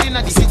 every girl in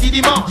the city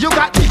the more. You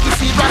got Nicky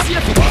Zebra, see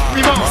if it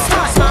me more.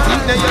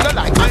 In the yellow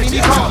like man in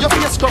the car. Your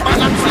face scrub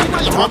and clean,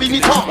 you're rubbing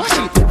it on.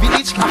 Shit,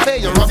 village cafe,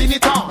 you're rubbing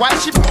it on. While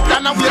she put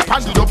down a wheel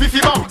pan, do the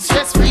beefy bone.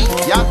 Stress free,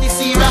 you have the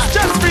C-Rap.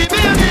 Stress free,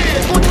 baby,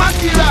 good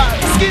material.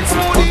 Skin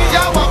smoothie, you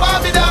have a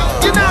Barbie down.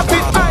 You know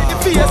fit hide the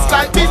face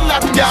like Bin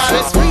Laden, girl.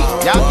 Stress free,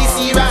 you have the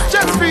C-Rap.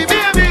 Stress free,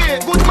 baby,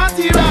 good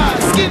material.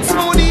 Skin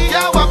smoothie, you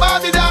have a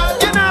Barbie down.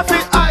 You know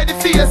fit hide the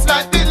face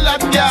like Bin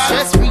Laden, girl.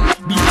 Stress free,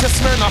 beat your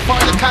Smirnoff for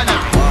the canna.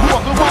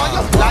 Bubble wall,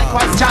 you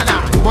likewise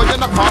Jana. Boy, you're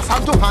not cross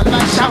hand to hand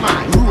like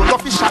Shaman. Roll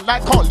off his shot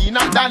like Colleen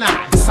and Dana.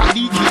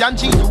 Sadiki and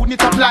G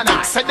unit a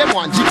planner. Said them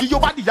one jiggy your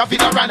body a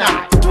villa runner.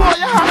 Throw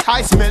your heart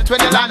high smell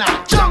when you lana.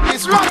 Jump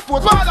this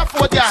Rockford,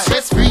 Waterford, yeah.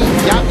 Stress free,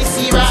 you have the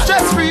C-Rap.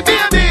 Stress free,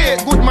 baby,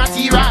 good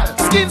material.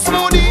 Skin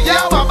smoothie, you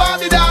have a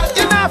body doll.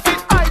 You not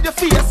fit hide your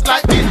face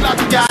like Bin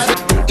Laden, girl.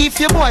 If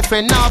your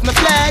boyfriend now have my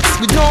flex,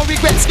 with no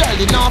regrets, girl,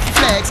 you know for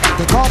flex.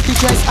 Take off the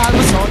dress, I'll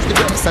massage the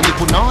breast, and they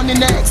put on the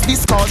next.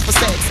 This calls for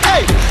sex.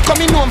 Hey,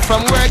 coming home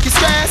from work is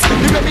stress.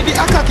 The remedy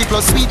a cocky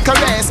plus sweet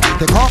caress.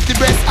 Take off the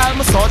breast, I'll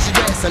massage the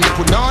dress, and they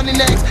put on the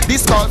next.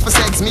 This calls for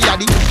sex. Me a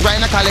the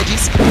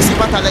gynecologist, pussy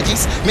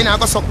pathologist. Me now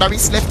go suck the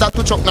wrist, left that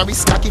to Chuck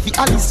Norris. Cocky fi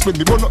Alice, when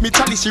me burn up me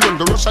chalice, she run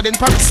the Russia then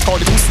Paris. Call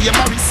the pussy a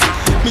Paris.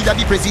 Me a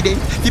the president,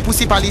 the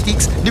pussy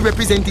politics, the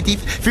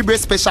representative, fi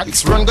breast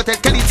specialist. Run go tell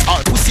Kelly,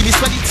 all pussy me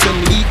sweat it, when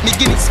me eat me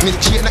Guinness, milk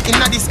chain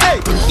inna this.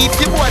 Hey, if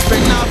your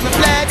boyfriend now me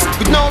flex,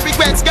 with no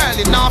regrets, girl,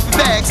 it now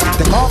fi vex.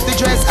 Take off the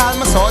dress, I'll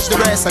massage the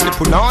breast, and they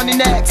put on the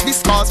next.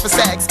 This calls for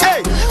sex.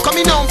 Hey,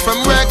 coming home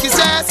from work is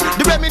stress.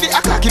 The remedy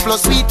a cocky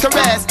plus sweet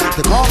caress.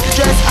 Take off the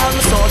dress, I'll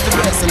massage the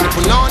breast, and they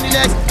put on the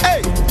next.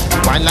 Hey,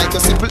 wine like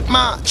a simple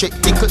ma, check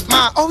tickle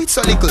ma. Oh, it's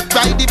so little.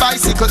 Ride the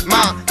bicycle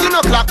ma. You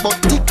know clock, but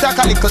tick tock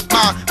a little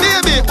ma.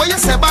 Baby, what you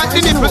say about the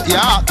nipple?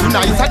 Yeah,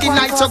 tonight are the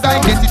night, so guy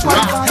get it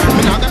right.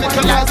 Me now gonna make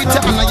you lie with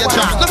you under your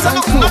jaw. Listen,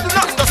 look,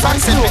 nothing, the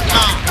sunset with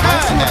ma.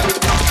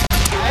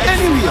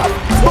 Anyway,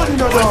 body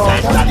no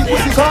dog, carry the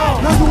pussy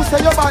come. Now you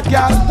say you're bad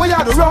girl, where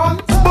you the run?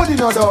 Body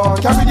no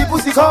dog, carry the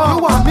pussy come.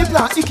 You want me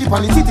plant icky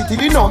pan it till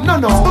the numb,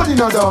 no. Body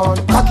no dog,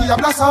 cocky a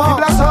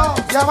blossom,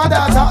 you have a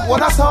daughter,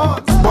 what a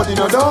son. Body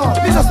no dog,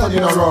 me just study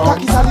no wrong.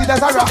 Cocky solid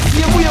as a rock,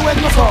 see who you when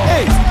you come.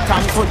 Hey,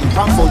 time study,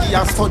 pan body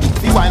and study.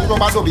 The wine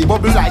rubber dubby,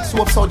 bubble like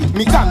soap study.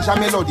 Me ganja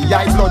melody,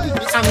 eye bloody.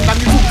 Me hand and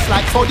me roots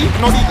like fuddy,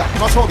 no bigger,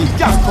 no chubby.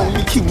 Girl call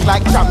me king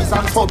like jammies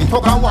and tubby.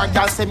 Talk and one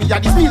girl say me a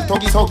the real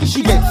tuggy.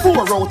 She get 4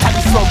 out of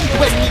the sluggy.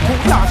 When me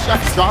cook last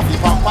shot, drop the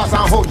pampers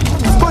and huggy.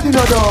 Body body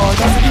no done,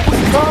 carry the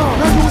pussy come.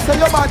 No you say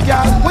you bad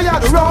girl, where you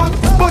the run?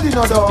 Body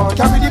no done,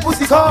 carry the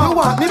pussy come. You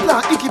want me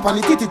plant icky pan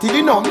the titty till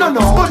the numb,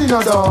 no. Body no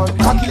done,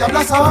 cocky a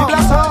blossom,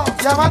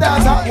 yeah my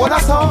daughter, what a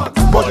son.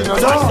 Body no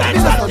done,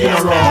 this a body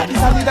no wrong.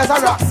 This a lead as a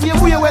rock, see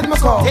where when me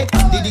come. Hey,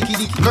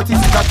 dicky, no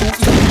titty got too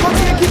easy. Come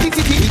here, kitty,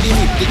 dicky.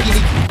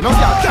 No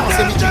girl can't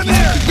say me chicky.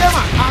 Yeah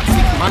man, ask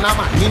Vicky, man a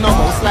man, me no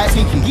mouse like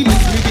Vicky. He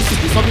lives me the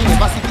city, so me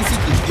never city.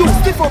 You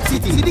stiff up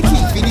city, see the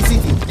king for the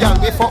city. Y'all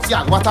wait fuck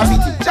y'all, what a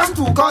pity. Jam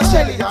 2 call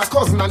Shelly, your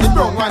cousin and the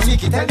brown one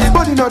Nicky. Tell them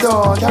body no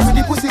done, carry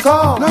the pussy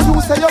come. No you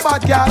say you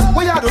bad girl,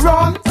 where you the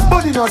run?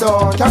 Body no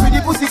done, carry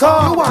the pussy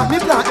come. You want me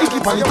plant icky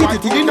pan the kitty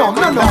till the numb,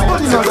 no.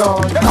 Body no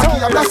done,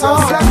 cocky a blossom.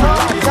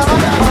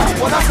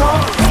 What a song,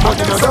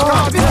 body no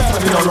done, this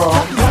body no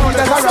wrong.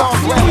 There's a rock,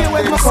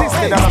 when my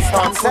sister that I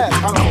start set.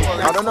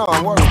 I don't know,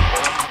 I'm worried.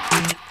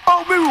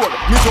 How me roll?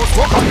 Me just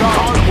walk a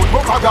girl,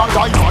 walk a girl,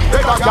 diamond,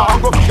 better girl,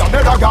 go be a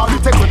better girl. You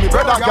take with me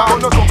better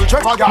girl, no trouble,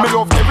 Trevor girl. Me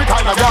love every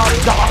kind of girl,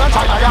 Japan and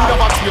China girl.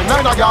 Never train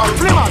neither girl,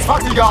 slim as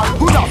fatty girl,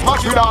 good as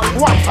material,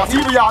 white as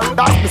cereal,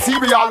 that's me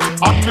cereal.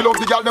 And me love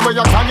the girl, them when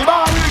you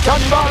cannibal.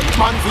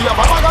 Man see a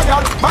bag a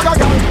girl,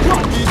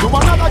 one need to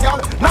another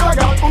girl.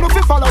 Uno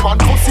fi follow one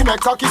pussy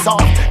make a kiss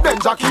off, then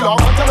Jackie love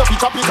until you fi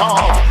chop it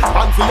off.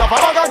 And see a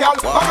bag a girl,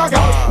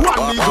 one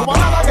need to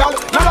another girl.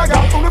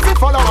 Uno fi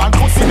follow one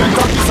pussy make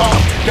a kiss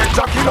off. Then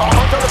Jackie love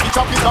until you fi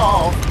chop it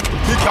off.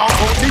 Me can't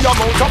count the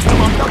amount of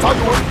woman that I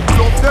own.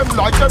 Love them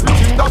like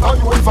everything that I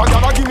own. If a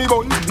girl a give me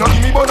bun, no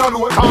give me bun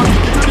alone. Can't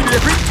give you the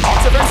bakery,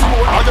 ask if she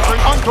more. Or your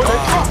friend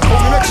Antoinette,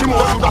 only make she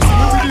more. You da see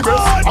me with the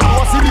best, and you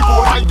a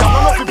silicone. I damn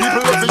enough the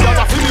people every girl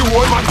a feel me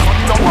whole. Man,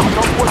 you know what,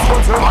 no post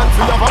sponsor. Man,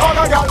 see a bag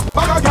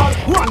a girl,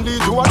 one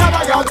lead to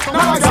another girl.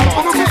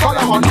 Uno fi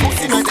follow one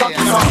pussy make a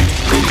kiss off.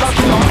 Then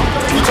Jackie love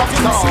until you fi chop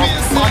it off.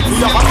 Man,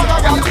 see a bag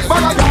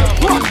a girl,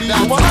 one lead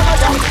to another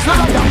girl.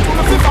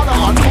 Uno fi follow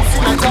one pussy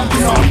make a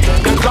kiss off.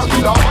 Then Jackie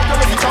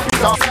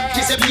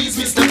she said please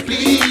Mr.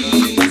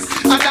 Please,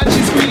 and that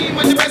she scream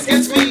when the breast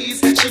gets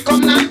squeezed. She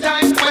come 9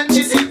 times when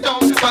she sit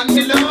down on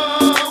the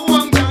low.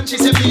 I'm down. She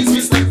said please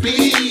Mr.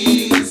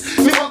 Please,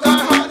 me work her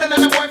harder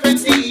than a boyfriend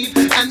Steve,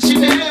 and she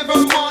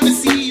never wanna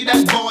see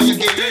that boy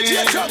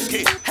again.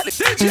 Djjunky,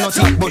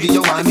 nothing body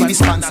you want me be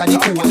sponsor the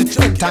code.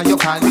 Anytime you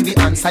call me be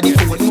answer the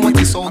phone.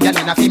 Notice how girl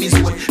in a fi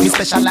zone. Me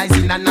specialize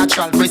in a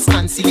natural breast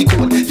and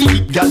silicone.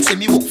 Philip girl say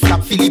me walk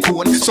flap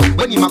Philippone. So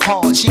when him a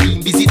call, she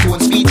in busy tone.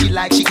 Speechy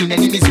like she in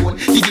enemy zone.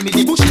 He give me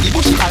the bushy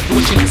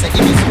although she say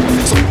in his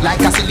zone. So like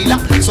a cellular,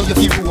 so you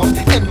feel roam.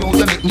 And now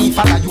you make me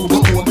follow you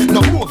go home.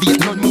 No more Viet,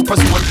 no more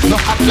zone. No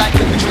act like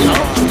when we train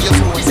around through your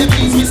zone. She say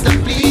please Mr.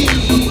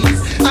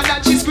 Please, and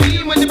that she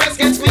scream when the breast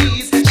gets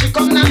squeezed. She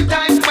come 9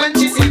 times when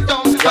she sit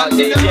down on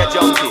the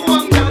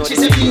low. She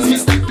say please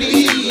Mr.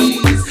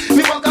 Please,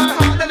 me work her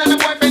harder than a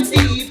boyfriend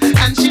Steve,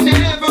 and she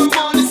never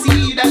wanna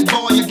see that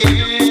boy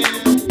again.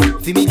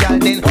 For me girl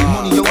then,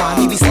 money you want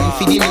me be send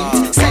for the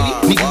mint. Sell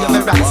it, me give you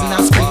my rights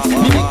and sprint.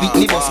 Me make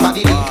Whitney bust by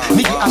the link.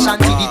 Me give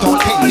Ashanti the tall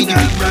pen, me the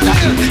big murder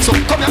ink. So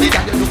come here me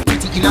girl, you look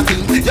pretty in a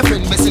pink. Your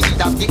friend me say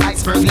it have the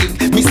iceberg link.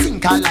 Me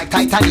sink her like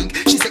Titanic.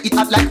 She say it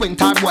hot like when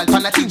tar boil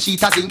pan a tin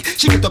sheet a zinc.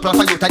 She get up off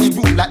a yacht and the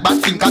room like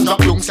bad think and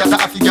drop lungs. Set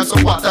a figure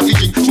some water fi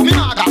drink. Show me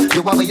maga,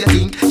 you want what you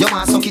think. You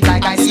want suck it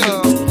like I see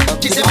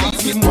it. She say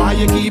ask him why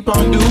you keep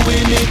on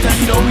doing it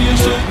and know you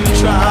shouldn't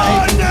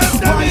try.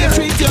 Why you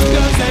treat your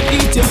girls and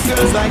eat your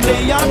girls like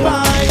they are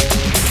fine.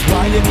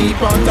 Why you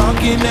keep on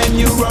talking and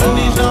you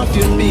running off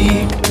your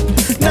feet.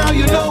 Now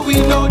you know we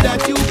know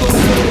that you go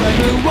slow and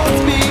you won't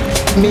speak.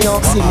 Me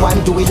ask him why I'm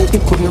doing it, he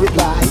couldn't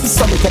reply.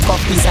 So me take off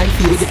his and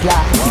feel the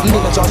reply. He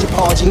in a Georgia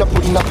porch, he no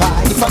put in a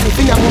pie. If I'm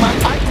living a woman,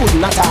 I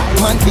couldn't tie.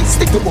 Man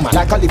fist stick to woman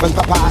like a living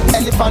papa.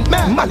 Elephant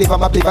man, my liver,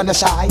 my live and a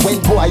shy. When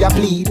boy I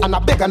bleed and I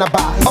beg and I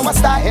buy. Our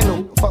style,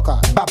 hello, fucker,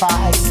 bye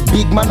bye.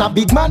 Big man a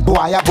big man,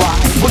 boy a boy.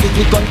 Bullet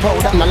with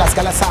gunpowder and a last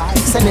gal aside.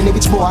 Send any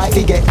which boy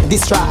he get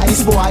destroyed.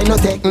 This boy no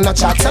take no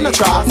chats and no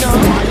trap. No.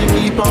 Why you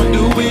keep on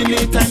doing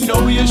it? I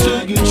know you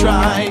shouldn't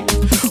try.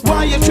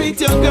 Why you treat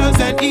your girls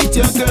and eat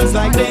your girls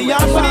like they are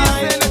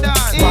fine?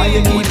 Why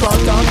you keep on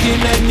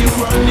talking and you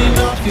running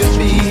off your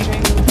feet?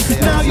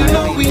 Now you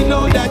know we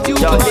know that you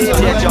go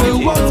and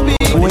you won't speak.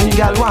 When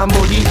y'all want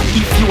body,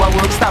 if you a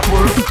work, stop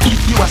work. If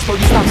you a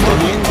study, stop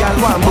study. When y'all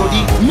want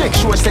body, make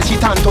sure say she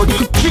tan to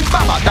the drink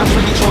baba, that's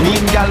really trouble.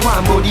 When y'all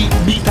want body,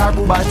 beat her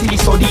booba till he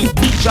study.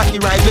 Big Jackie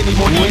ride any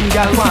money. When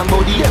y'all want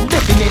body, them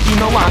definitely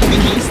no want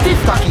picky.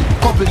 Stiff cocky,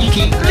 couple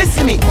icky.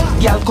 Listen me,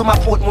 y'all come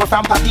afford more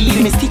from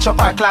party. Me stitch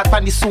up her clad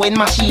from the sewing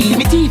machine.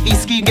 Me TV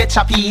screen get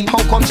choppy.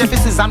 How come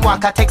Jefferson's and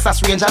Walker Texas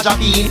Ranger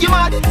Jabbing? You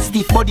mad?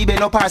 Stiff body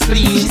bend up her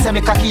spleen. She say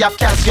me cocky have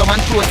calcium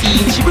and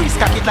protein. She breeze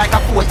cocky like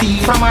a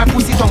 40. From her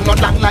pussy tongue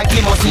not long like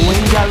limousine. When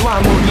y'all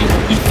want body,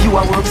 if you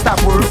a work, stop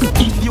work.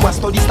 If you a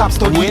study, stop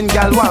study. When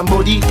y'all want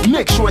body,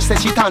 make sure say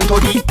she tan to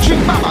the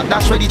drink baba,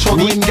 that's ready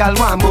trouble. When y'all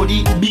want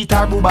body, beat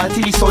her booba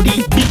till he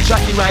study. Big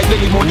Jackie ride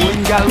belly money.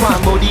 When y'all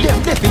want body,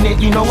 them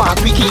definitely no want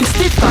quickie.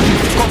 Stiff cocky,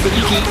 couple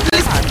icky.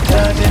 Listen.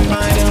 Turning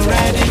mine and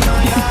red in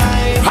my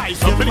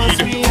eyes. You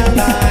must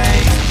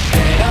realize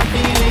that I'm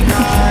feeling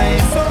high,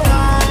 so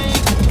high.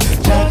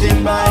 Judging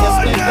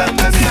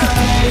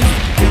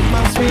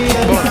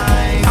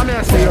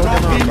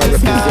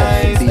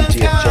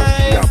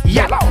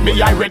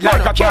ride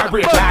like a car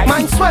brake light.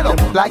 Mine swell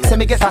up like say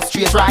me get a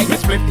straight right. Me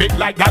split big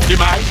like that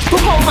demand. To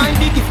how mine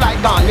big if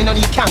like gone, me no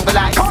need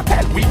candlelight.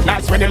 Kartel weak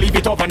nice when you leave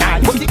it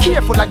overnight. But be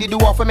careful like the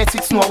door for me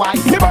sit Snow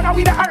White. Me burn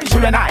with the Irish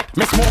night.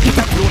 Me smoke it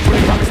and blow to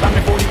the promised land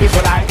before the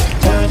Israelite.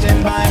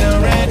 Judging by the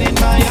red in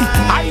my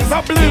eyes, Eyes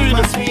are bleed.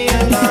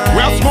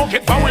 We are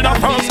smoking for with a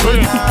first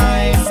grade.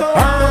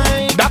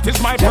 That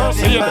is my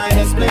first aid.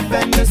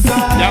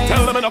 Yeah,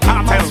 tell them in the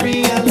cartel.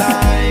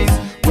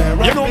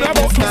 You know me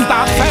about to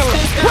start tell.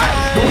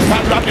 Don't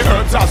stand grab the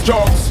herbs as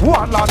drugs.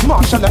 Warlord,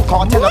 Marshall and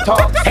Kartel a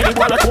talk.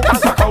 Anywhere I cook and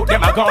suck out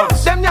them a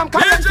guns. Them yam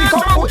can't pick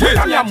up food.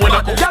 Them yam when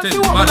I cook. Can't see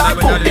what like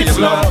cook. It's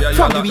love.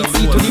 From the weed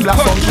seed to the black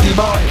from to the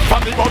boy.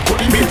 From the boat to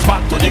the beach,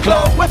 back to the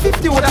club. Where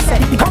 50 would I say?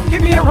 Come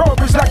give me a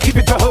rope, it's like keep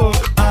it to hook.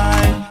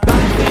 I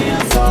feel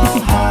so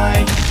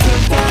high to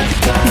touch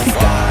the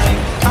sky.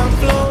 I'm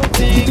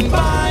floating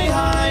by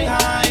high,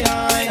 high,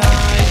 high,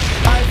 high.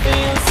 I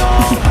feel so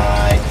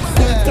high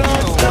to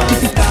touch the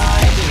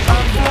sky.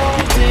 I'm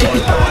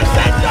floating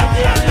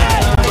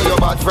by Where you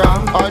bad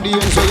from? Or the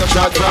ends where you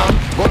shot from?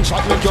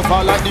 Gunshot make you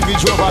fall like the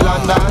bridge over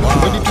London.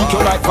 When the pick you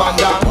like Van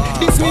Damme.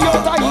 This me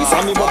out of east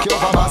and me buck you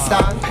over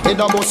Boston. Head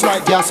a bus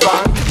like gas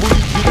fan.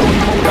 Bullet be done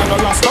more than the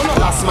last gun, the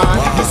last man.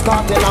 This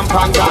Kartel and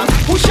Pangan.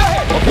 Push your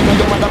head up inna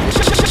your mother push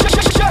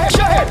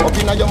your head up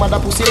inna your mother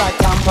pussy like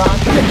tampon.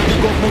 Let me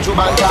go Buju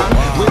Bantan.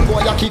 When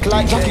boy a kick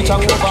like Jackie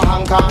Chan over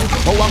Hong Kong.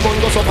 How a gun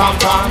go so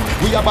pam-pam.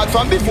 We are bad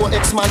from before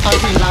X-Man and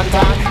Green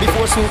Lantern.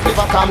 Before Snoop live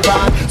a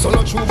Compton. So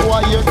no true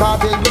boy here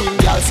Kartel doing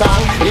girl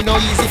song. It no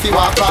easy fi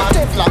walk on.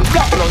 Teflon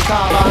black lung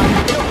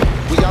carbon.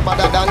 We are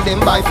better than them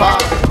by far,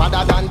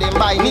 better than them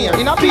by near.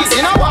 In a peace,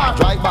 in a war,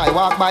 drive by,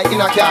 walk by, in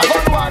a car.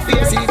 But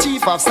warfare, see the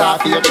chief of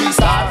staff here,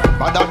 3-star.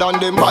 Better than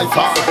them by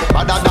far,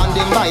 better than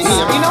them by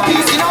near. In a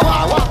peace, in a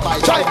war, walk by,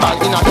 drive by,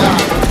 in a car.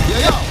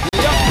 Yeah,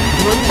 yeah, yeah.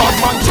 When bad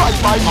man drive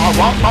by, I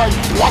walk by.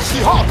 Watch the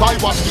hawk eye,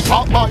 watch the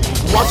top by.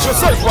 Watch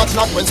yourself, watch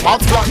not when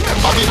sparks fly.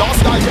 Remember the last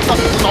guy, get up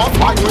to not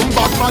by. When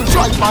bad man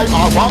drive by,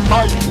 I walk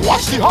by.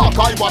 Watch the hawk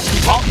eye, watch the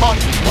top by.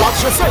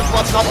 Watch yourself,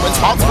 watch not when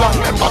sparks fly.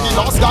 Remember the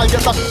last guy,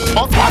 get up to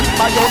not by.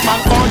 My old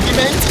man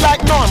argument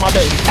like Norma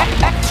Day.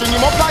 String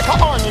him up like a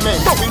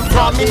ornament. Going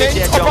prominent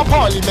of a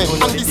parliament.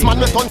 And this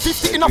man went on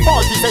 50 in a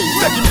 40 day.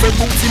 Let him say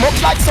boots him up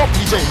like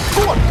Supply J.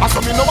 Go on, as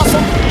some you know what's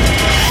up.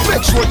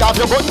 Make sure you have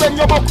your gun when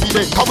you're buck with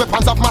it. Cause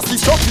weapons of mass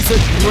destruction.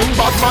 When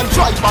bad man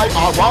drive by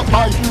or walk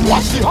by.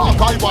 Watch the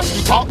hawk eye, watch the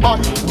top by.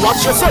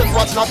 Watch yourself,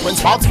 watch not when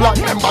sparks fly.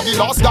 Remember the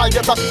last guy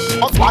get a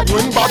hot fly.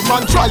 When bad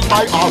man drive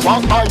by or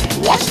walk by.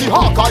 Watch the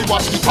hawk eye,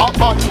 watch the top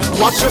by.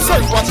 Watch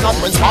yourself, watch not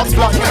when sparks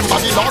fly. Remember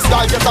the last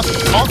guy get a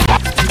hot fly.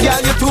 Yeah,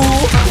 you too,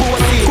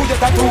 bossy, who you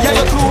tattoo? Yeah,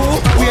 you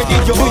too, where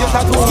did you do your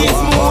tattoo? Skin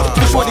smooth,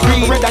 to show the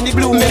green, red and the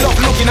blue. Me love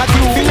looking at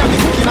you, feel like me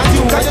looking at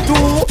you. Yeah, you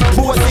too,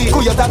 bossy, who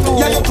you tattoo?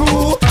 Yeah, you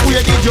too,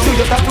 where did you do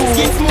your tattoo?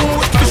 Skin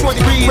smooth, to show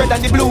the green, red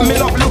and the blue. Me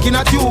love looking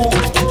at you.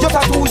 Your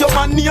tattoo, your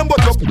man name, but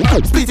you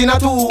split in a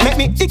two. Make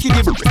me icky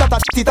the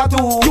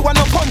tattoo. You are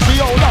no country,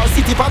 or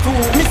city tattoo.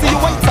 Me see you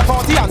wait a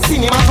party and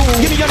cinema too.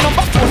 Give me your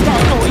number,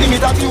 postcard, no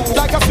limit at you.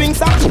 Like a swing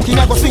star, king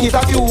I go swing it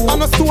at you.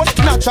 I'm a stone,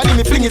 naturally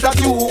me fling it at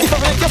you. If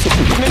I make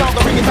you me now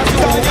go bring it at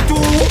you. Yeah, you too,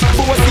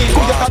 bossy,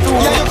 who you tattoo?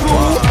 Yeah, you too,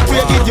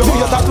 where did you do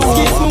your tattoo?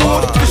 Skin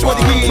smooth, to show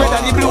the green, red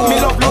and the blue.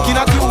 Me love looking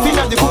at you, feel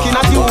like the cooking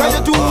at you. Yeah,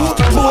 you too,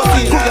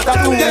 bossy, who you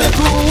tattoo? Yeah, you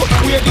too,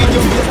 where did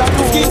you do your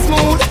tattoo? Skin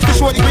smooth, to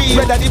show the green,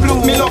 red and the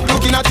blue. Me love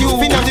looking at you,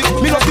 feel like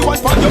me love the one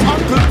from your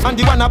ankle and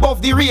the one above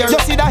the rear. You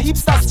see the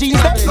hipsters jeans,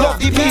 that love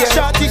the beer.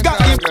 Shorty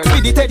got the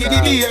with the teddy the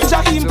beer.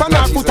 Jahim pan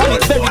her foot and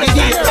it's very the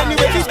deer.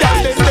 Anyway, the girl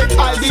them take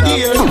all the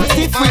deer.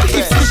 Stiff with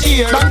hips to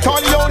sheer. Dan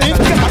Corleone,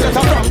 I get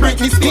her from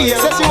Britney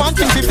Spears. Says she want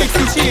him to fix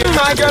the cheer.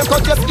 My girl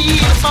cut your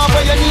speed, all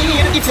what you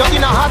need. If you're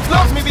in a hot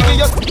love, me we give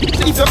you.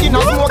 If you're in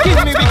a smoking,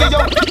 me we give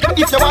you.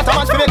 If you want a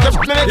match, me make you.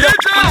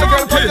 My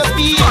girl cut your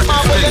speed,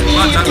 all what you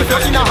need. If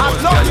you're in a hot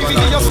love, me we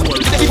give you.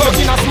 If you're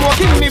in a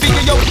smoking, me we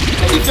give you.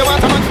 If you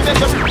want a match, me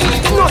make you.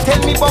 No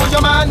tell me about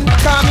your man,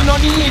 call me no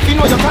need. If you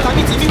know your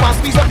calamity, me want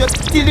squeeze up your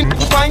stealing.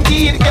 Find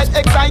kid, get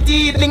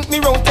excited. Link me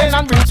round 10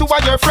 and bring two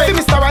of your friends.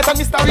 Mr. Right and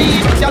Mr.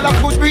 Reed, y'all have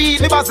good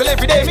breed. Me bustle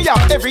every day, me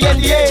have every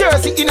NBA.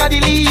 Jersey in a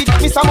the lead,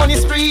 Mr. Money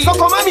Spree. So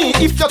come on me,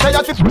 if you're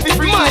tired, fi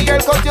free. My girl,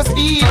 cut your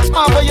speed,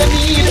 all what you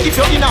need. If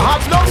you're in a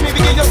hot love, me we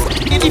give you.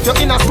 If you're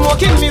in a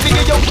smoking, me we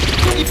give you.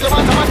 If you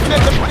want a man to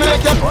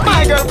make you.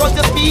 My girl, cut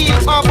your speed,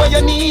 all what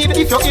you need.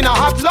 If you're in a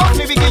hot love,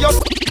 me we give you.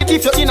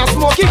 If you're in a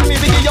smoking, me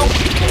we give you.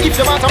 If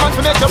you want a man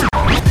to make you.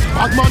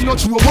 Bad man not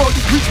true word,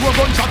 which were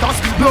gunshot and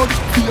speed blood.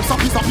 Feel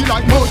sappy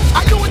like mud.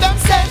 I know them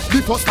say.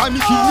 The first time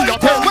he kill me a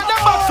 10. When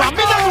them back from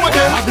me, they know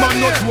them. Bad man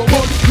not true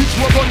word, which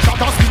were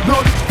gunshot and speed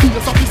blood. Feel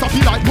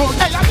sappy like mud.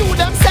 Hey, I know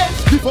them say.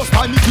 The first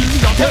time he kill me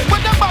a 10.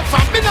 When them back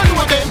from me, they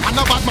know them. And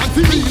a bad man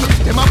feel real.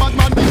 Them a bad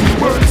man with the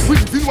words. We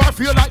feel war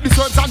feel like the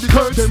serves and the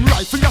girls. world. Them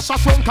rifle your shot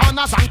from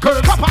corners and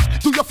curves. Papa,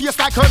 do your face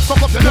like hurt,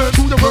 fuck up the nerve.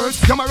 Do the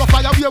words, you're my rough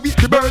fire, we are with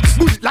the birds.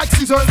 Bullet like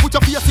scissors, put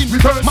your face in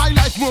reverse. My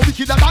life more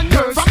wickeder than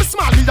yours. From the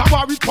small, me a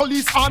war with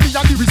police, army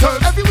and the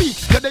reserve. Every week,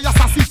 yeah, they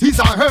assassin, his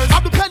or hers.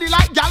 I'm the penny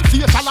like gal,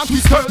 facial and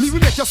twisters. Me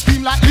will make you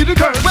scream like little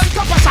girl. When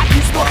copper shot, he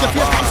smoke your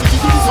face, come see you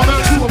do this on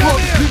earth. To a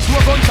road, live to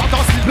a gunshot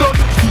or split blood.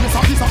 Face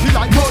of this, I feel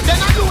like mud. Then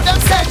I do them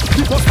say,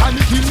 the first time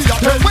they kill me a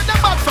turn. When them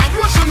bad from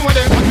you should know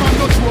them. One man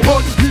go to a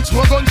mud, live to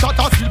a gunshot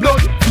or split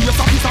blood. Face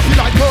of this, I feel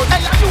like mud.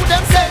 Hey, I do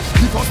them say,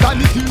 the first time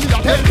they kill me a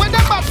turn. When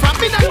them bad from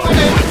me, I know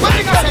them. When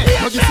they say,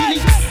 no you feel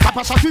it,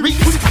 copper shot you ring.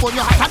 Put it upon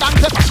your heart and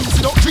pepper shoes,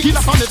 you don't drink. Kill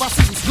us on never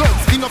see this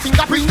gloves, in no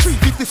fingerprint.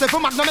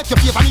 357 magnum make your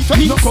favor need to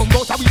me. No come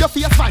out with your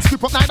face fine,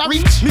 strip up neither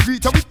inch. Me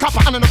greet you with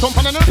copper and no thump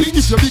and no pinch.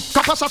 If you big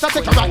copper shot, I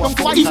take a right down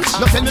to a inch.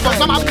 No tell me about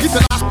some mouth, it's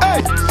a laugh.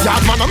 Hey,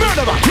 yard man a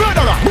murderer,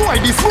 murderer. Boy,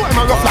 this boy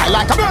man rough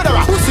like a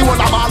murderer. Pussy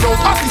one of all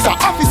out, officer,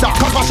 officer.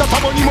 Copper shot a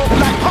money up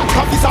like hot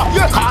officer.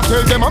 Your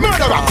cartel them a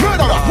murderer,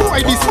 murderer. Boy,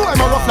 this boy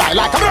man rough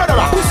like a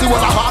murderer. Pussy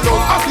one of all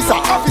out, officer,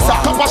 officer.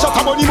 Copper shot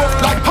a money up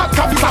like hot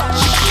officer.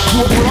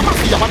 You a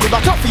mafia, man with a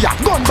toughier.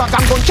 Gun bag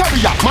and gun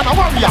carrier, man a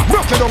warrior.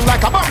 Rock you down like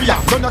a barrier.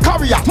 Done a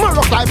carrier, man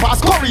rough like past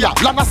Korea.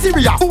 Land a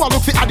Syria, who a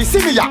look for the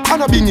Syria.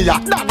 And a bingia,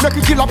 that make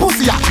you kill a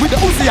pussy with the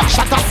Uzi.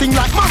 Shot a sing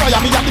like Mariah,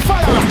 me and the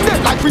fire.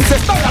 Dead like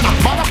Princess Diana.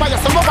 Man a fire,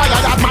 some fire,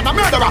 yard man a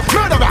murderer,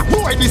 murderer.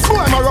 Boy, this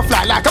boy man rough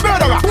like a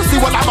murderer. Pussy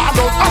one a ball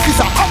out,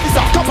 officer,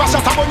 officer. Copper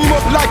shot a bunny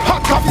up like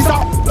hot officer.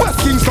 West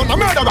Kingston a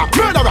murderer,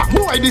 murderer.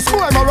 Boy, this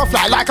boy man rough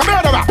like a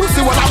murderer. Pussy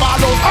one a ball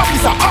out,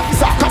 officer,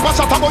 officer. Copper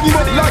shot a bunny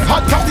up like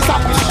hot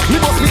officer. Me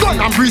bust me gun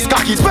and breeze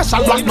cocky.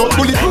 Special black note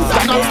bulletproof,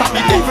 can not stop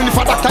it. Even if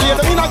a doctor lay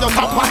them in a your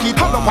top pocket.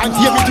 Hold up and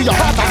tear me to your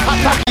heart and hot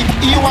pocket.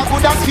 You are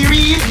good as for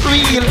real,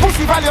 real.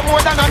 Pussy value more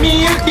than a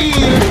meal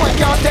deal. Boy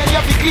can't tell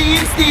you fi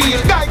clean steel.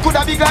 Guy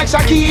coulda big like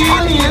Shaquille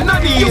O'Neal, no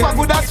deal. You are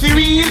good as for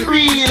real,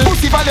 real.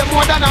 Pussy value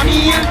more than a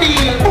meal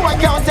deal. Boy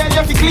can't tell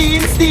you fi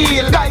clean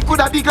steel. Guy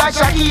coulda big like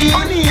Shaquille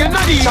O'Neal, no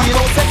deal. Shot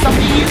out sex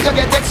appeal, you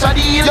get extra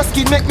deal. Your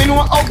skin make me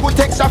know how good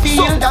texture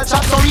feel. Some girl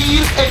shot so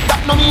real, head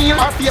that no meal.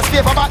 Our face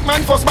favor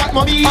Batman, first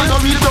Batmobile. And no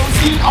real brown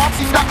skin,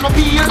 oxys that no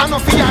peel. And no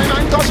fear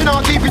man touch, she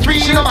not keep it real.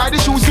 She no buy the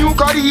shoes, new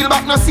car, the heel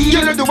back no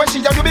seal. You do what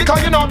she do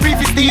because you not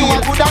brief is steel. You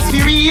are good as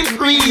for real,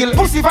 real.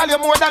 Pussy value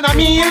more than a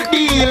meal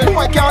deal.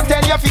 Boy can't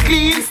tell you fi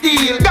clean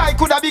steel. Guy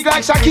coulda big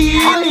like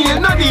Shaquille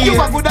O'Neal, no deal.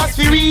 You are good as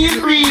for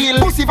real,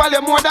 real. Pussy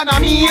value more than a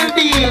meal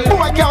deal.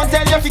 Boy can't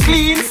tell you fi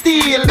clean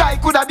steel. Guy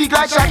coulda big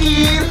like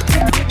Shaquille.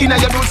 Inna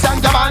your boots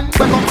and Japan,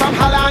 we come from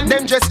Holland.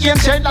 Them dress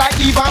ancient like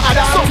Ivan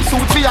Adam. Some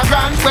suit for your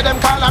grand, where them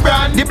call a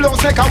brand. The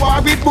blouse make a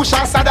war with Bush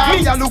and Saddam.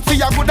 Me a look for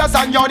your good as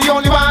and you're the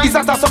only one. Is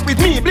that a suck with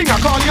me? Bling a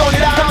call you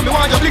only that. Tell me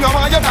why you bling a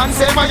why you dance,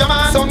 say my your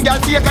man. Some girl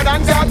take a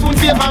dance, cartoon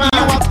paper man.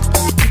 You what?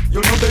 You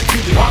know they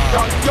feel the hot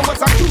girl. You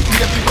was a cute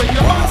baby when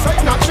your man say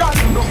natural.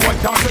 You know what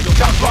dance you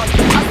can't run.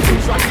 I still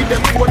try to give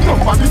them phone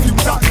number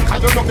refuse that.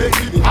 Cause you know they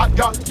feel the hot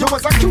girl. You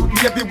was a cute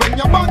baby when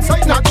your man say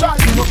natural.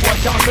 You know what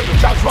dance you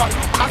can't run.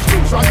 I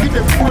still try to give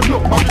them phone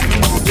number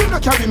refuse. You know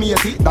carry me a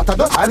tea, that I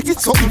don't like it.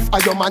 So if I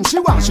your man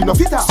she want, she no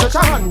fit her. Stretch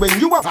her hand when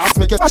you have ass,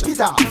 make it fast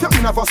pita. If you're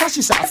in a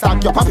Versace shot,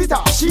 start your papita.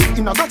 She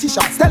in a dirty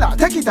shot, tell her,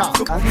 take it off.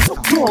 To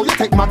how you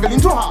take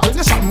Magdalene to her. When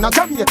you shop in a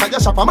Jamaica, you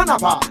shop a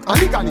manapa. And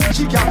legally,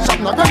 she can't shop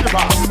in a Grammy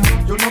bar.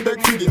 You know beg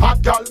for the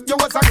hot girl. You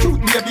was a cute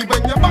baby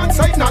when your man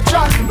side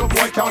natural. No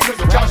boy can't say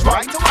you cash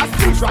right. I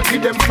still try to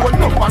give them phone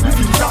number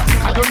refuse that.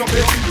 I don't know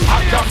beg for the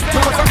hot girl.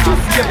 You was a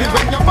cute baby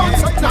when your man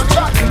side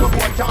natural. No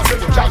boy can't say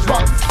you cash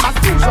right. I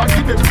still try to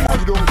give them phone.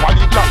 You don't want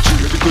it like you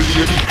little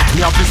lady. Me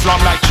have this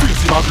slam like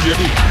Tracy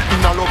McGrady.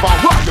 In a love and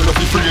war, you know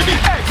be free.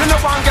 Hey, you know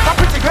want get a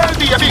pretty girl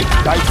baby.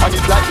 Like on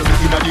it like you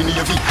in a the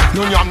Navy.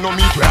 No yam no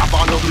meat, we have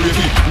no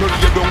gravy. No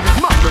lay down with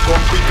man, we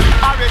come quickly.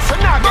 Alright, so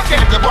now go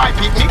get the boy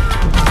picnic.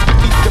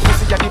 The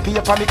pussy a the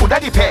paper, me coulda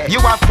the pay. You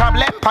have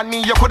problem, pan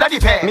me you coulda the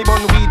pay. Me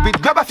bun weed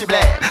with grab a fi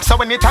blade. So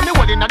anytime me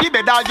hold inna the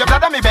bed, all your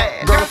blood a me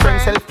bed.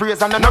 Girlfriend self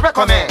praise and no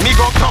recommend. Me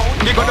go down,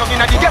 me go down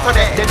inna the ghetto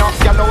there. Then off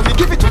allow me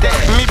give it to them.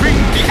 Me bring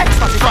the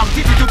ecstasy from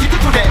titty to titty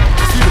to them.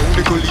 See down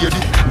little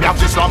lady, me have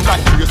this slam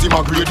like Tracy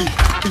McGrady.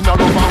 Inna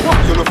love and war,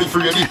 you know fi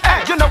free.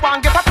 Hey, you know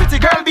want get a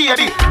pretty girl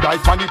baby.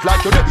 Dive on it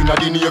like you dead inna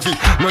the Navy.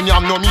 No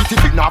yam no meat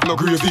if it not have no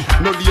gravy.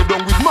 No lay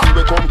down with man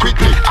we come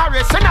quickly.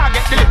 Alright, so now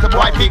get the little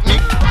boy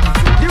picnic.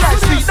 The right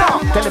sweet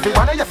now, tell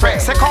everyone of your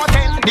friends. Say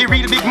Kartel, the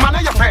real big man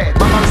of your friend.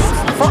 Mama,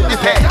 fuck the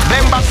pet,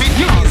 them back with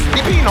news,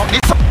 the peanut,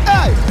 the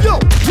hey, yo,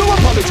 no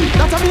apology,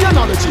 that's a me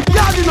analogy.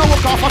 Yeah, you know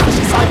what off of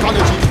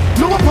psychology.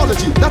 No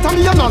apology, that's a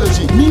me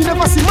analogy. Me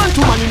never see man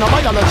to man in a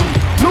biology.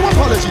 No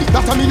apology,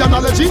 that's a me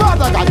analogy.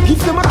 Father God,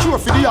 give them a cure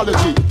for the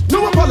allergy.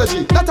 No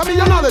apology, that's a me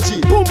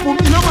analogy. Boom boom,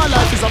 in my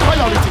life is a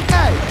priority.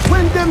 Hey,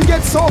 when them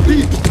get so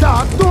big,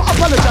 dog, don't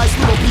apologize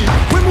to no people.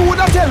 When me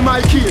woulda tell my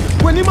kid,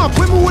 when him up,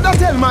 when me woulda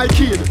tell my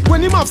kid,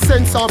 when him have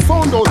sense and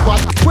found out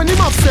what, when him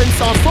have sense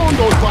and found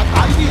out what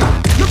I did.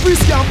 The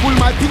priest can't pull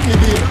my picnic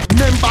bill.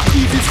 Remember,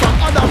 Eve is from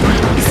Adam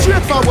breed. It's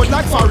straightforward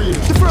like for real.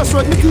 The first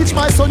word me teach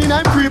my son in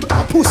I'm crib,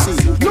 a pussy.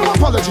 No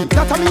apology,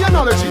 that's a me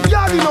analogy.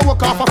 Yeah, you know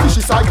work off a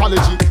fishy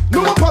psychology.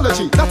 No apology,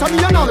 apology, that's a me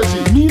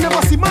analogy. Me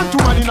never see man to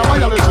man in a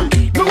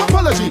biology. No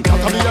apology,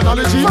 that's a me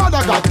analogy.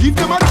 Father God, give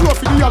them a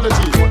trophy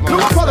theology. No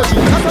apology,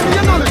 that's a me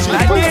analogy.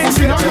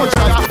 Pussy no judge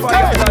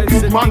like,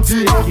 big man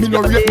thing. Me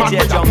no rate man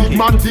with a big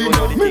man thing.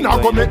 Me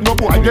not go make no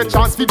boy get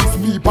chance for this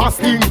me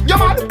passing. Yeah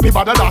man, me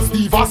better than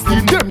Steve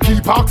Austin. Them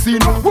keep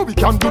asking, what we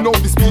can do now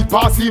the speed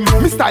passing.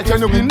 Me style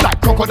genuine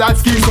like crocodile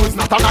skin, so it's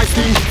not a nice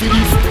thing. It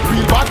is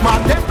real bad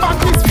man, them back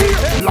this fear.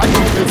 Like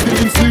no face in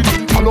him skin.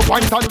 Follow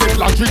points and take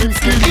like him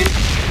skin.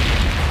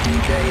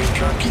 Time is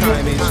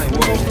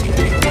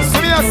so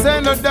me a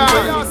say no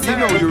dance. You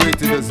know you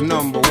rated as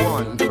number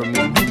one from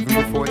even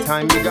before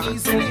time began.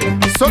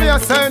 So me a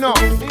say no.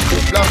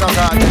 Black and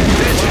God.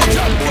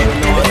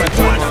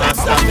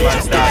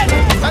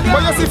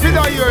 But you see fi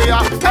da hear ya.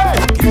 Hey,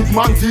 big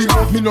man thing.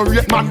 Me no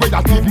rate man with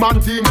a big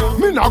man thing.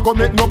 Me not go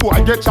make no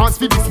boy get chance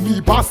fi this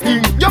me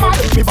passing. Yeah man,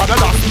 me better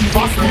than Steve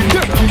Austin.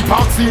 Them keep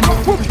asking,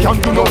 what we can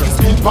do now is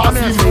speed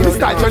passing. This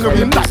style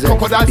genuine like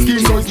crocodile skin,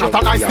 so it's not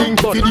a nice thing.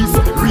 Fi this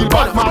real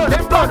bad man.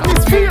 Them blood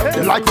is fear.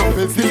 They like up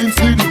and still him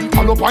skin.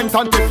 Hollow point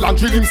and Teflon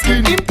till him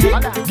skin. Him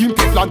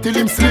Teflon till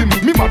him slim.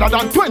 Me better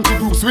than 20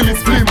 Bruce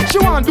Willis film. She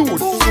want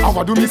dude, I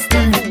want do me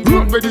sting.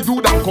 Run where the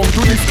dude and come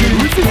to this thing.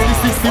 We fix the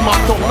system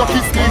and don't knock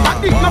his thing. I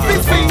think no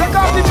fix thing, take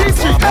off the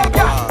G-Street.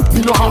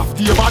 Me no half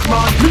the bad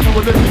man. Me know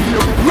let me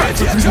hear with right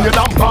to bring the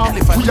damn bomb.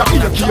 We are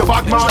here key a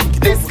bad man.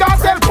 This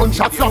Kartel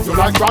gunshot slap you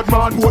like bad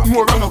man. Both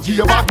more and no key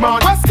a bad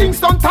man. West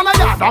Kingston turn a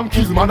yard and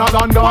kill man a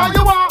London. Why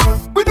you want?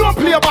 We don't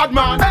play a bad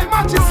man. Hey,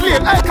 match is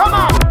late. Hey, come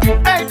on.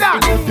 Hey, Dan.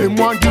 Them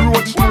want the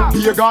roach.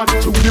 Be a gun.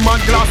 Chew the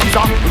man glasses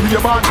up.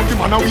 Ray-Ban. The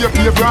man a wear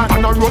play brand.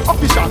 And a road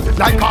official.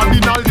 Like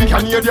Cardinal the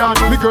Canadian.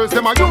 Me girls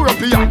them a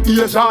European.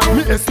 Asian.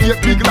 Me estate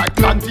big like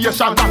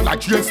plantation. And like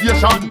train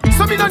station.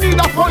 So me no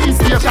need a police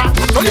station.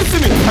 So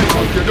listen me. I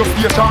can't get your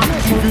station.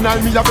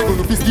 Juvenile me a beg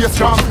on the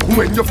station.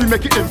 When you fi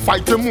make it them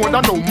fight them more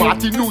than no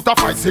Martin Luther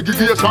fight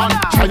segregation.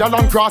 Trial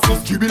and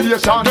crosses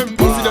tribulation. Them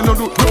pussy them no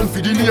do nothing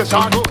for the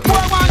nation.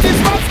 Boy want this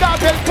man start.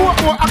 More,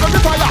 I got the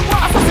fire,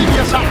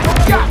 assassination.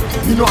 Yeah,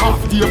 me no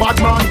half the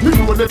bad man. Me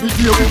know every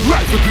day we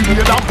rise to bring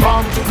me that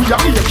bomb. We are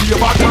here to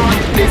bad man.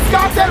 This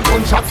Kartel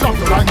gunshot from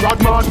the like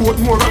bad man. Both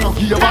more and no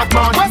key a bad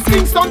man. West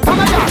Kingston,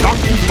 Tanaya, and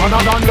keep man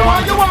and under.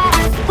 Why you want?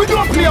 We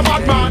don't play a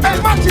bad man.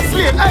 Hey, match is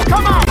late. Hey,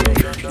 come on.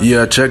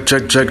 Yeah, check.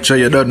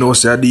 You don't know,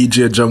 say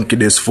Djjunky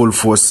this full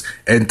force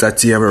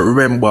entertainment.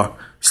 Remember,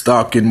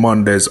 Stalking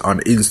Mondays on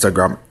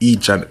Instagram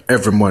each and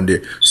every Monday.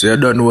 So you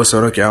don't know,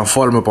 so you can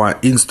follow me on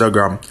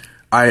Instagram.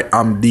 I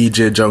am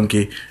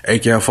Djjunky. You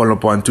can follow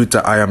up on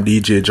Twitter. I am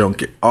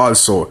Djjunky.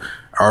 Also,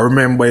 I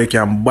remember you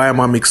can buy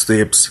my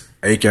mixtapes.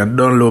 You can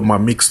download my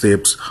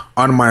mixtapes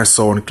on my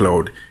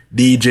SoundCloud.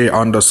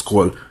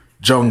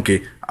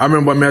 DJ_Junky. I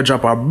remember me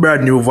drop a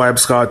brand new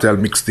Vybz Kartel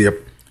mixtape.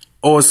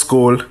 Old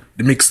school.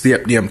 The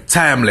mixtape name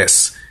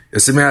Timeless. You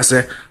see me I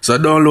say? So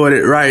download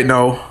it right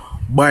now.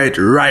 Buy it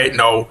right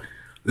now.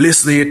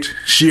 Listen it.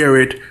 Share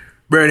it.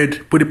 Burn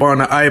it. Put it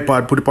on an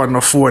iPad. Put it on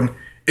a phone.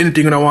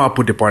 Anything you want to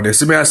put it on there.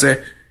 See me I say,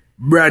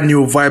 brand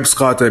new Vybz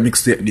Kartel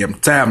mixtape name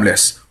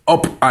Timeless.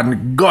 Up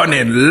and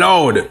gunning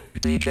loud.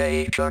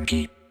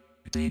 Djjunky.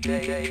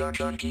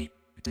 Djjunky.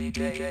 Djjunky.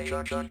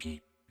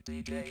 Djjunky.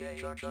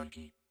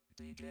 Djjunky.